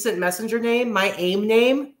instant messenger name, my AIM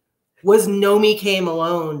name was Nomi K.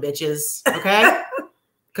 Malone, bitches. Okay,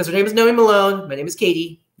 because her name is Nomi Malone. My name is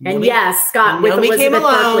Katie. And yes, Scott with Elizabeth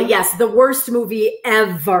Berkley. Yes, the worst movie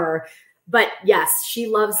ever. But yes, she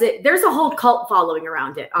loves it. There's a whole cult following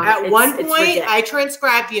around it. At one point, I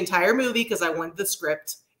transcribed the entire movie because I wanted the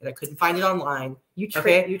script and I couldn't find it online.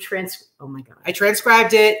 Oh my God. I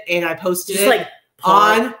transcribed it and I posted it like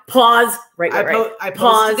pause. Right. I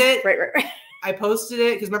posted it. Right. I posted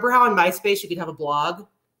it because remember how on MySpace you could have a blog?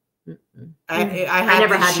 I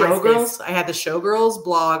never had Showgirls. MySpace. I had the Showgirls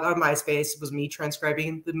blog on MySpace. It was me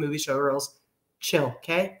transcribing the movie Showgirls. Chill,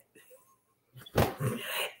 okay?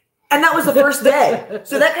 And that was the first day.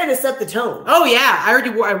 So that kind of set the tone. Oh, yeah.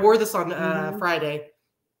 I wore this on Friday.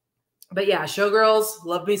 But yeah, Showgirls.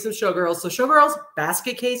 Love me some Showgirls. So Showgirls,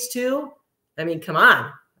 basket case too. I mean, come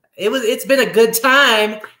on. It's been a good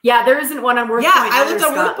time. Yeah, there isn't one on WorthPoint. Yeah, I looked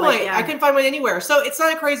on WorthPoint. I couldn't find one anywhere. So it's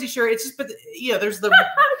not a crazy shirt. It's just, but there's the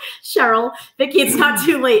Cheryl, Vikki, it's not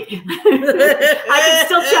too late. I can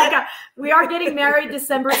still check out. We are getting married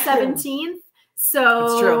December 17th.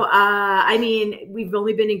 So, I mean, we've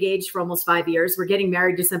only been engaged for almost 5 years. We're getting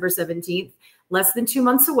married December 17th, less than 2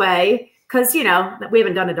 months away. Because, we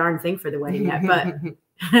haven't done a darn thing for the wedding yet. But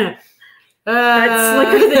that's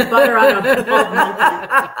slicker than butter on a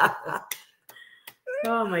monkey.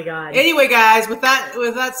 Oh, my God. Anyway, guys, with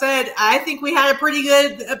that said, I think we had a pretty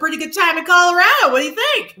good time in Colorado. What do you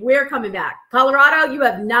think? We're coming back. Colorado, you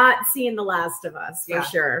have not seen The Last of Us, for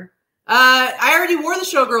sure. I already wore the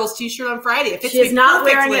Showgirls t-shirt on Friday. She is not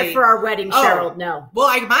wearing it for our wedding, Cheryl. No. Well,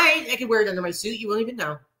 I might. I could wear it under my suit. You won't even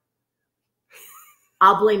know.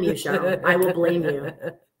 I'll blame you, Cheryl. I will blame you.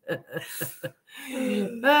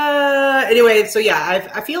 Anyway, so yeah,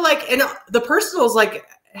 I feel like, and the personal is like,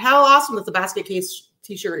 how awesome that the basket case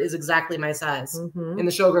t-shirt is exactly my size. And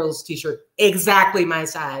the Showgirls t-shirt, exactly my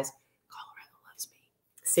size. Colorado loves me.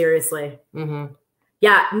 Seriously.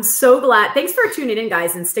 Yeah, I'm so glad. Thanks for tuning in,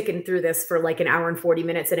 guys, and sticking through this for like an hour and 40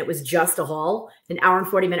 minutes. And it was just a haul, an hour and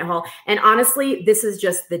 40-minute haul. And honestly, this is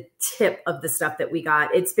just the tip of the stuff that we got.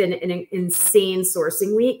 It's been an insane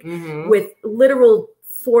sourcing week with literal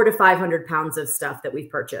 400 to 500 pounds of stuff that we've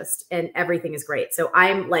purchased. And everything is great. So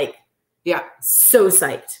I'm like, so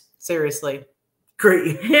psyched. Seriously.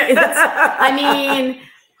 Great. I mean,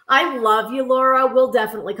 I love you, Laura. We'll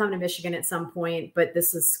definitely come to Michigan at some point, but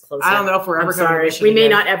this is closer. I don't know if we're ever coming to Michigan. We may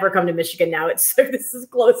not ever come to Michigan now. This is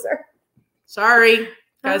closer. Sorry,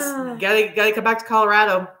 guys. Gotta come back to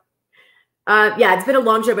Colorado. Yeah, it's been a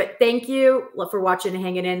long show, but thank you for watching and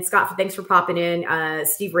hanging in. Scott, thanks for popping in.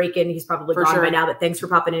 Steve Rakin, he's probably gone by now, but thanks for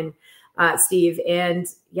popping in, Steve. And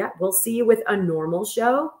yeah, we'll see you with a normal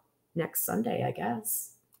show next Sunday, I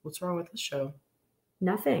guess. What's wrong with this show?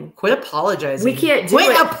 Nothing. Quit apologizing. We can't do it.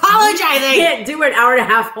 Quit apologizing. We can't do an hour and a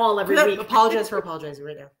half haul every week. Apologize for apologizing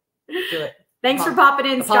right now. Do it. Thanks for popping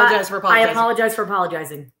in, Scott. Apologize for apologizing. I apologize for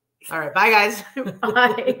apologizing. All right. Bye, guys.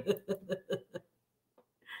 Bye.